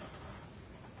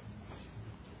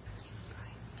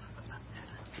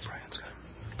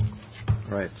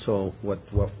 Right. So what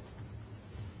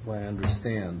I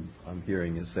understand I'm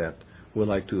hearing is that we'd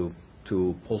like to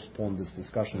postpone this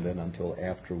discussion then until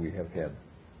after we have had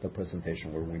the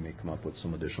presentation, where we may come up with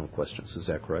some additional questions. Is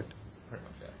that correct? Pretty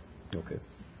much, yeah. Okay.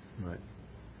 All right.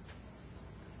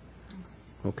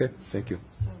 Okay. Thank you.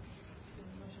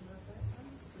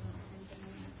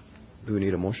 Do we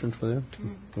need a motion for that?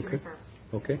 Okay.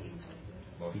 Okay.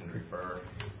 Motion to refer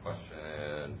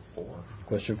question 4.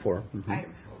 Question 4. Mm-hmm.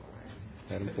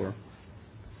 Item 4.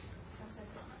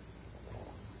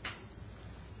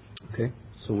 Okay.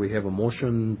 So we have a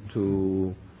motion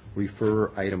to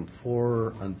refer item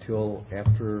 4 until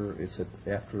after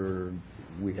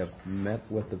we have met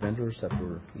with the vendors,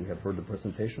 after we have heard the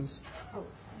presentations?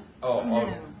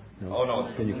 No.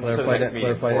 Can you clarify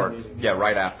that? Yeah,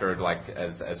 right after, like,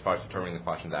 as far as determining the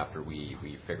questions after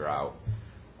we figure out,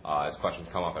 as questions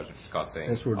come up as we're discussing.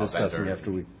 As we're discussing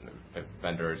after we...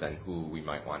 vendors and who we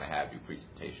might want to have do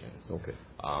presentations. Okay.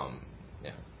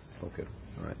 Yeah. Okay.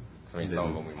 All right. So, I mean, some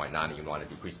of them we might not even want to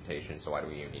do presentations, so why do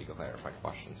we even need to clarify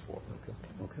questions for?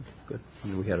 Okay. Good.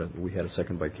 And we had a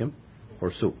second by Kim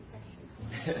or Sue.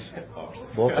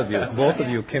 Both of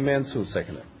you, Kim and Sue,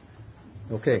 seconded.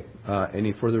 Okay.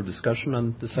 Any further discussion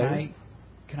on this item?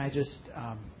 Can I just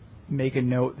make a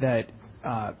note that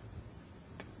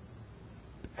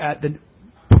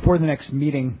before the next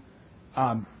meeting,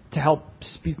 to help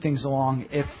speed things along,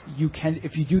 if you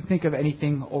do think of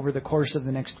anything over the course of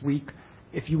the next week,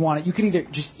 if you want it, you can either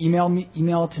just email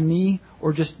it to me,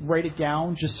 or just write it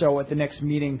down, just so at the next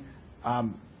meeting,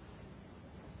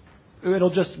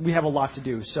 we have a lot to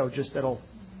do, so just it'll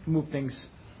move things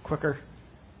quicker.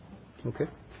 Okay.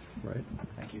 All right.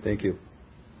 Thank you. Thank you.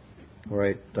 All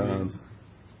right. Tom?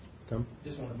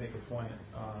 Just want to make a point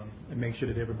and make sure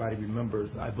that everybody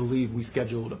remembers. I believe we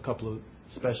scheduled a couple of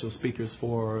special speakers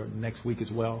for next week as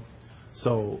well.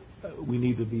 So we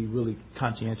need to be really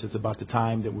conscientious about the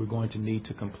time that we're going to need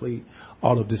to complete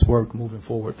all of this work moving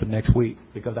forward for next week,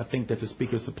 because I think that the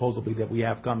speakers supposedly that we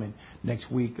have coming next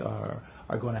week are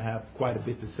going to have quite a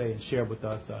bit to say and share with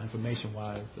us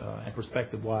information-wise and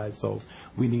perspective-wise. So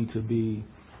we need to be,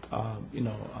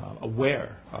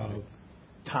 aware of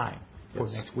time for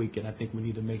next week, and I think we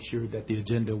need to make sure that the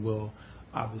agenda will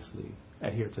obviously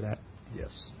adhere to that.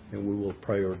 Yes, and we will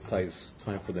prioritize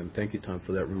time for them. Thank you, Tom,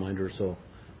 for that reminder. So,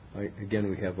 again,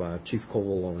 we have Chief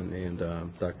Koval and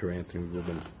Dr. Anthony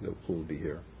Rubin who will be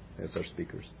here as our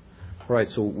speakers. All right,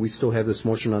 so we still have this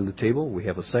motion on the table. We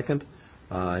have a second.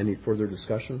 Any further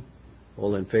discussion?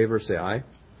 All in favor, say aye.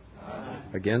 Aye.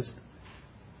 Against?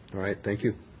 All right, thank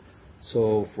you.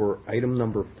 So for item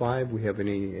number 5, we have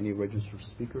any registered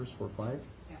speakers for 5?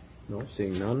 Yeah. No,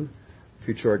 seeing none.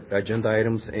 Future agenda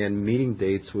items and meeting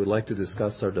dates we'd like to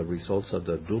discuss are the results of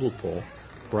the doodle poll.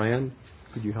 Brian,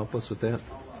 could you help us with that?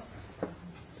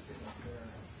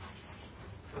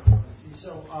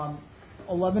 So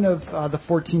 11 of the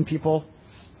 14 people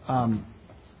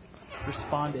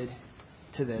responded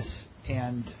to this,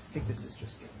 and I think this is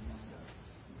just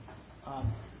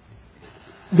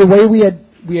the way we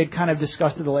had kind of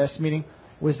discussed at the last meeting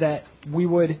was that we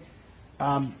would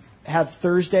have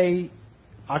Thursday,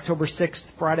 October 6th,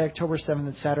 Friday, October 7th,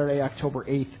 and Saturday, October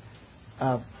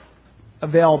 8th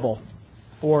available,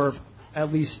 or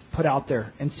at least put out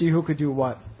there, and see who could do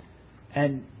what.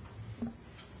 And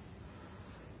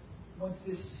once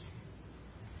this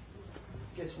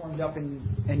gets warmed up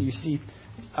and you see,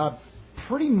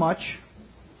 pretty much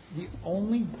the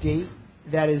only date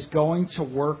that is going to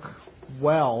work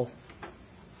well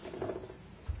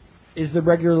is the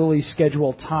regularly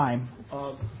scheduled time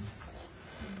of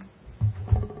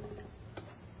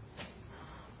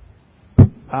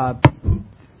let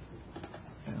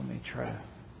me try to.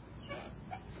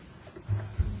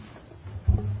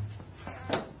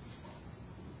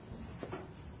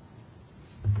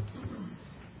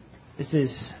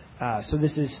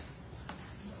 This is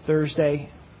Thursday,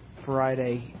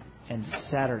 Friday, and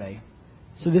Saturday.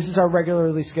 So this is our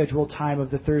regularly scheduled time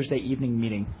of the Thursday evening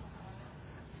meeting.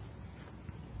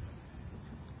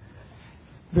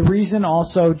 The reason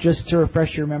also, just to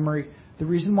refresh your memory, the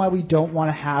reason why we don't want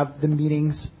to have the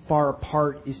meetings far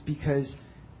apart is because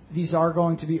these are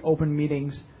going to be open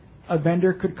meetings. A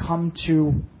vendor could come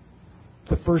to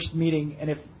the first meeting, and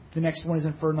if the next one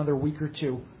isn't for another week or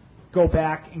two, go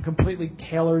back and completely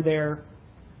tailor their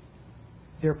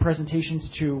presentations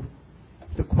to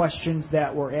the questions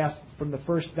that were asked from the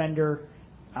first vendor.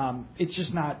 It's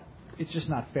just not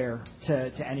fair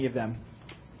to any of them.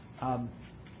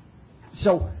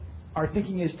 So our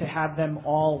thinking is to have them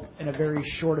all in a very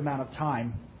short amount of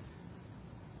time.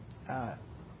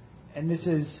 And this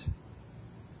is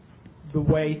the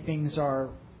way things are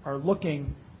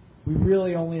looking. We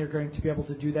really only are going to be able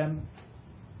to do them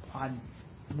on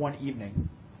one evening.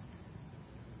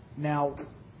 Now,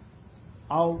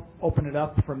 I'll open it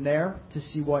up from there to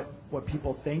see what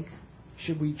people think.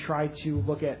 Should we try to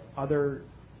look at other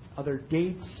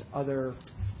dates, other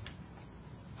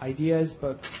ideas?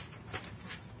 But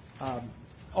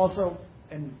also,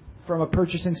 and from a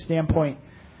purchasing standpoint,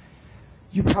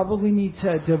 you probably need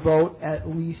to devote at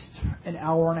least an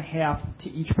hour and a half to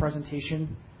each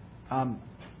presentation,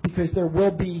 because there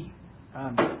will be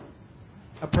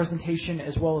a presentation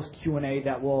as well as Q&A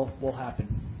that will happen.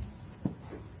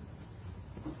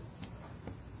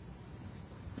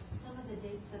 Some of the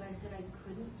dates that I said I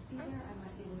couldn't be there, I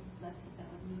might be able to let that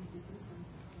would need to do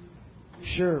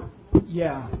something. Sure.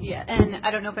 Yeah. Yeah, and I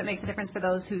don't know if it makes a difference for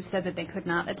those who said that they could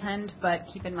not attend, but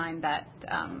keep in mind that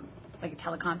like a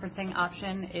teleconferencing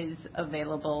option is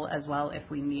available as well if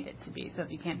we need it to be. So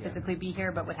if you can't physically be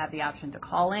here but would have the option to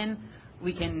call in,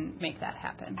 we can make that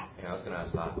happen. Yeah, I was going to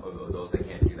ask those that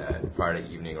can't do that Friday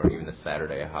evening or even the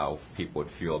Saturday, how people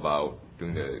would feel about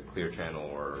doing the Clear Channel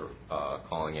or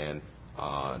calling in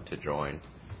to join,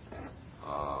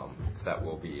 because that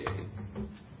will be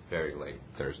a very late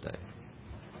Thursday.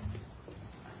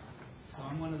 So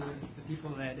I'm one of the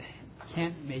people that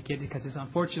can't make it because it's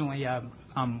unfortunately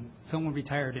someone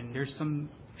retired and there's some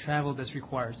travel that's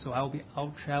required. So I'll be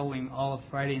out traveling all of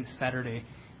Friday and Saturday.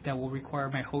 That will require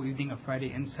my whole evening of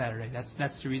Friday and Saturday.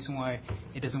 That's the reason why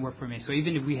it doesn't work for me. So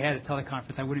even if we had a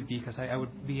teleconference, I wouldn't be, because I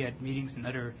would be at meetings and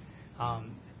other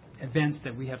events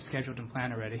that we have scheduled and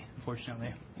planned already,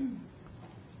 unfortunately.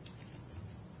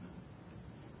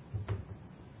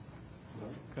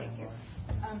 Thank you.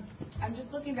 I'm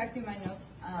just looking back through my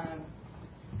notes,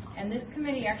 and this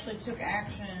committee actually took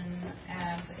action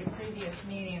at a previous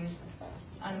meeting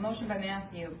on a motion by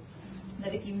Matthew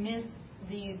that if you miss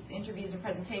these interviews and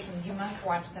presentations, you must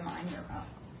watch them on your own.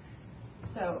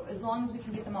 So as long as we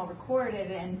can get them all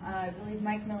recorded, and I believe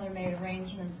Mike Miller made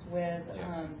arrangements with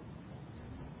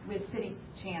City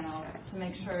Channel to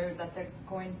make sure that they're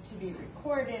going to be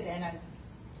recorded, and I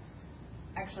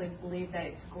actually believe that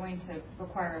it's going to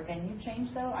require a venue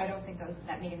change, though. I don't think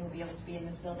that meeting will be able to be in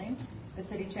this building. The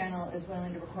City Channel is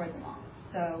willing to record them all.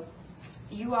 So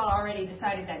you all already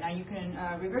decided that. Now you can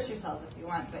reverse yourselves if you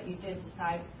want, but you did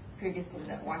decide previously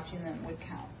that watching them would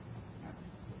count.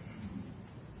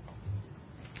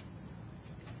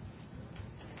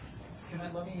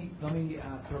 Let me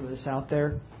throw this out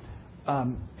there.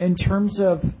 In terms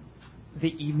of the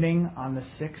evening on the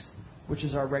 6th, which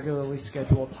is our regularly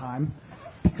scheduled time,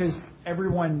 because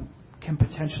everyone can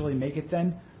potentially make it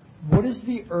then, what is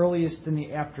the earliest in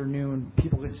the afternoon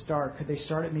people could start? Could they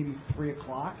start at maybe 3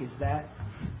 o'clock? Is that...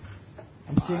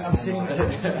 I'm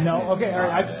seeing. No? Okay, all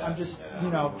right. I'm just,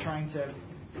 trying to...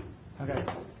 Okay.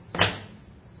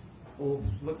 Well,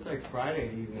 looks like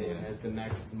Friday evening has the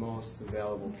next most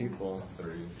available people.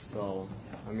 So,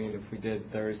 I mean, if we did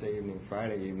Thursday evening,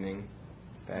 Friday evening,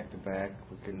 it's back to back.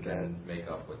 We could make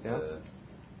up with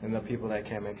and the people that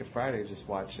can't make it Friday just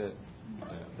watch it.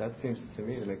 That seems to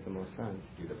me to make the most sense.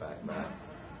 Do the back.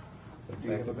 Do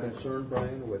you have a concern,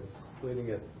 Brian, with splitting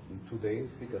it in 2 days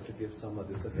because it gives some a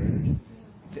disadvantage?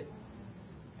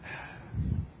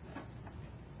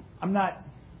 I'm not...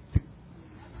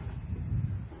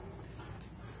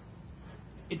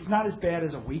 It's not as bad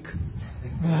as a week.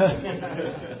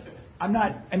 I'm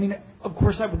not. I mean, of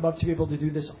course, I would love to be able to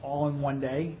do this all in one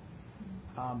day.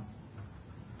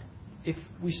 If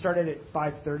we started at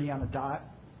 5:30 on the dot,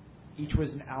 each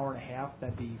was an hour and a half.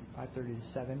 That'd be 5:30 to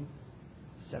 7,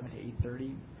 7 to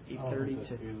 8:30, 8:30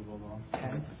 to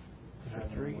 10 for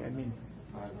 3. I mean,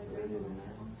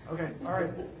 okay, all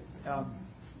right.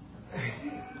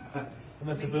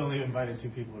 Unless if we only invited 2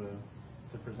 people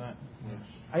to present.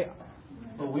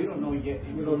 But we don't know yet.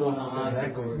 We don't know how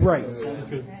that goes. Right. You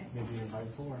could maybe invite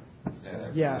 4.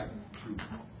 Yeah.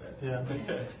 Yeah.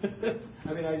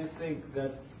 I mean, I just think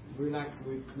that we're not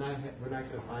going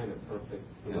to find a perfect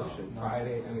solution. No.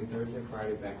 Thursday,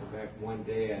 Friday, back to back, one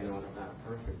day. I know it's not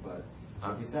perfect, but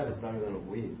you said it's better than a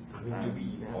week. I mean, do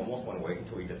we almost want to wait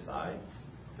until we decide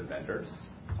the vendors?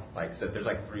 Like, so if there's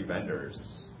like 3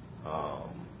 vendors,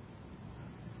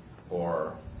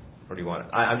 or do you want?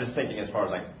 I'm just thinking as far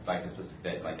as like the specific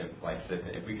days. Like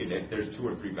if there's 2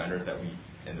 or 3 vendors that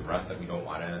and the rest that we don't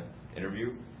want to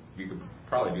interview, we could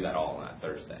probably do that all on that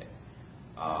Thursday.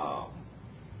 I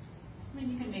mean,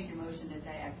 you can make your motion to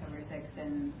say October 6th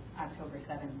and October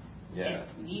 7th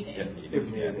if needed. If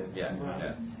needed.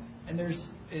 Yeah. And there's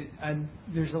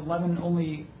 11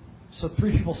 only, so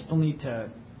 3 people still need to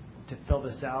fill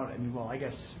this out. I mean, well, I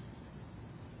guess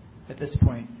at this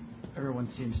point, everyone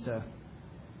seems to.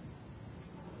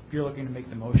 If you're looking to make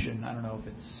the motion, I don't know if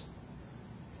it's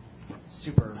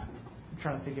super. I'm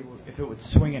trying to think if it would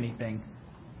swing anything.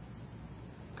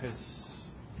 Because,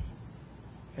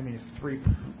 I mean, if 3,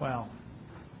 well,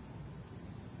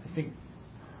 I think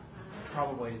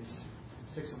probably it's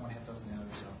 6 and 1/2 dozen the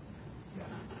other. So, yeah.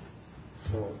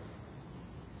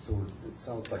 So it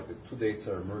sounds like the 2 dates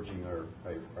are merging are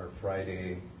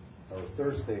Friday or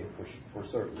Thursday for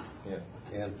certain. Yeah.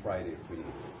 And Friday if we need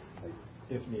it. Like,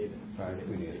 if needed. Friday if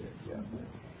we needed it. Yeah.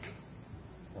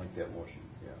 Like that motion.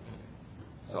 Yeah.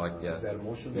 So like is that a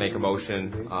motion? Make a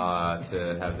motion to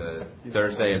have the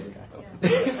Thursday and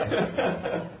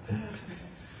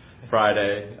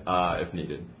Friday if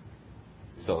needed.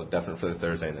 So definitely for the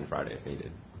Thursday and then Friday if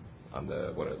needed. On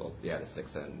the the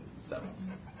 6th and 7th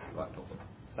of October.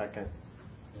 Second.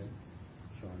 Okay.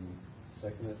 Sean,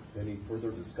 seconded. Any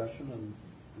further discussion on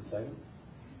this item?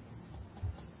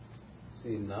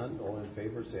 Seeing none, all in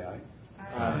favor, say aye.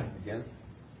 Aye. Against?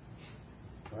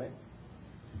 All right.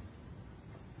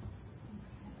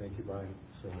 Thank you, Brian.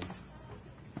 So,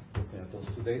 looking at those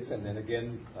 2 dates, and then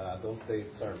again, those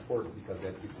dates are important because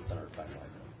that keeps us on our timeline.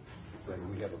 When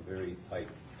we have a very tight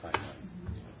timeline.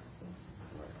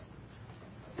 Right.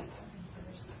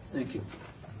 Thank you.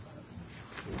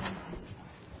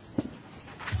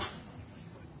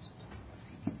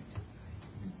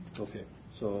 Okay,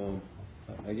 so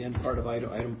again, part of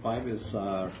item 5 is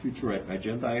future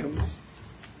agenda items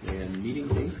and meeting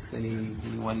dates.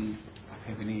 Anyone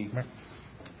have any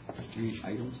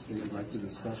items that you'd like to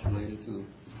discuss related to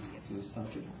this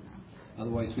topic?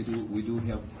 Otherwise, we do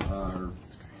have our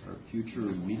future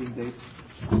meeting dates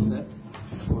set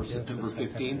for September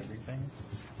 15th.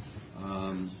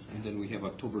 And then we have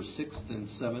October 6th and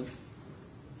 7th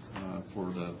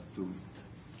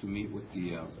to meet with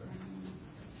the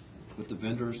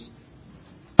vendors,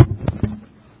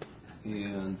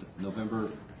 and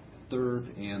November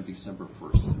 3rd and December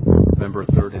 1st. November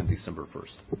 3rd and December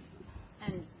 1st.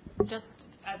 And just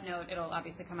as note, it'll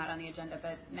obviously come out on the agenda,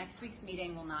 but next week's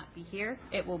meeting will not be here.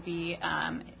 It will be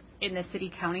in the City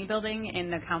County building in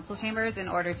the council chambers in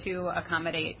order to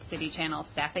accommodate City Channel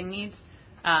staffing needs.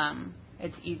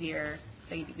 It's easier.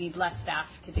 They need less staff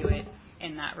to do it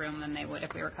in that room than they would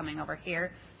if we were coming over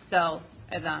here. So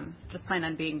just plan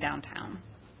on being downtown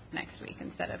next week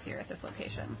instead of here at this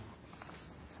location.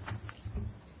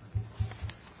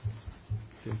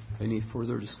 Okay. Any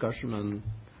further discussion on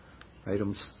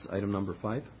item number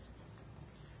 5?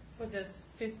 For this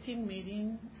 15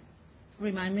 meeting,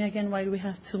 remind me again, why do we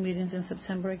have 2 meetings in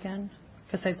September again?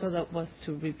 Because I thought that was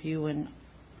to review and...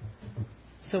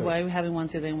 So why are we having one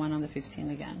today and one on the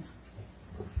 15th again?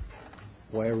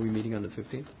 Why are we meeting on the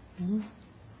 15th? Mm-hmm.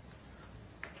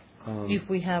 If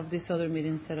we have this other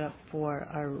meeting set up for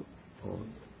our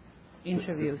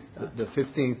interview stuff. The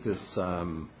 15th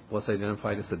was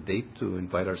identified as a date to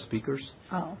invite our speakers.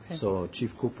 Oh, okay. So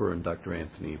Chief Cooper and Dr.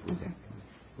 Anthony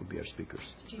will be our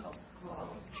speakers.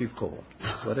 Chief Cole.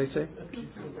 What did I say?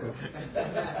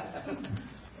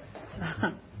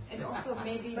 And also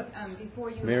maybe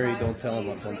before you Mary, arrive, don't tell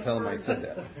him I said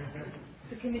that.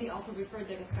 The committee also referred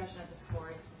their discussion of the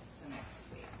scores to next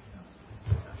week.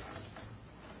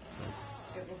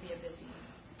 It will be a busy.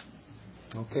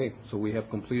 Okay, so we have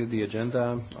completed the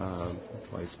agenda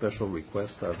by special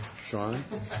request of Sean.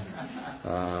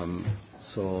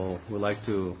 So we'd like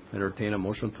to entertain a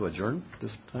motion to adjourn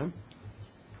this time.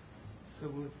 So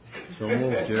moved. So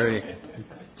moved, Jerry.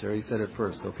 Jerry said it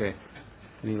first. Okay.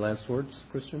 Any last words,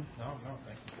 Christian? No,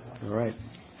 thank you. All right.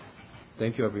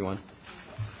 Thank you, everyone.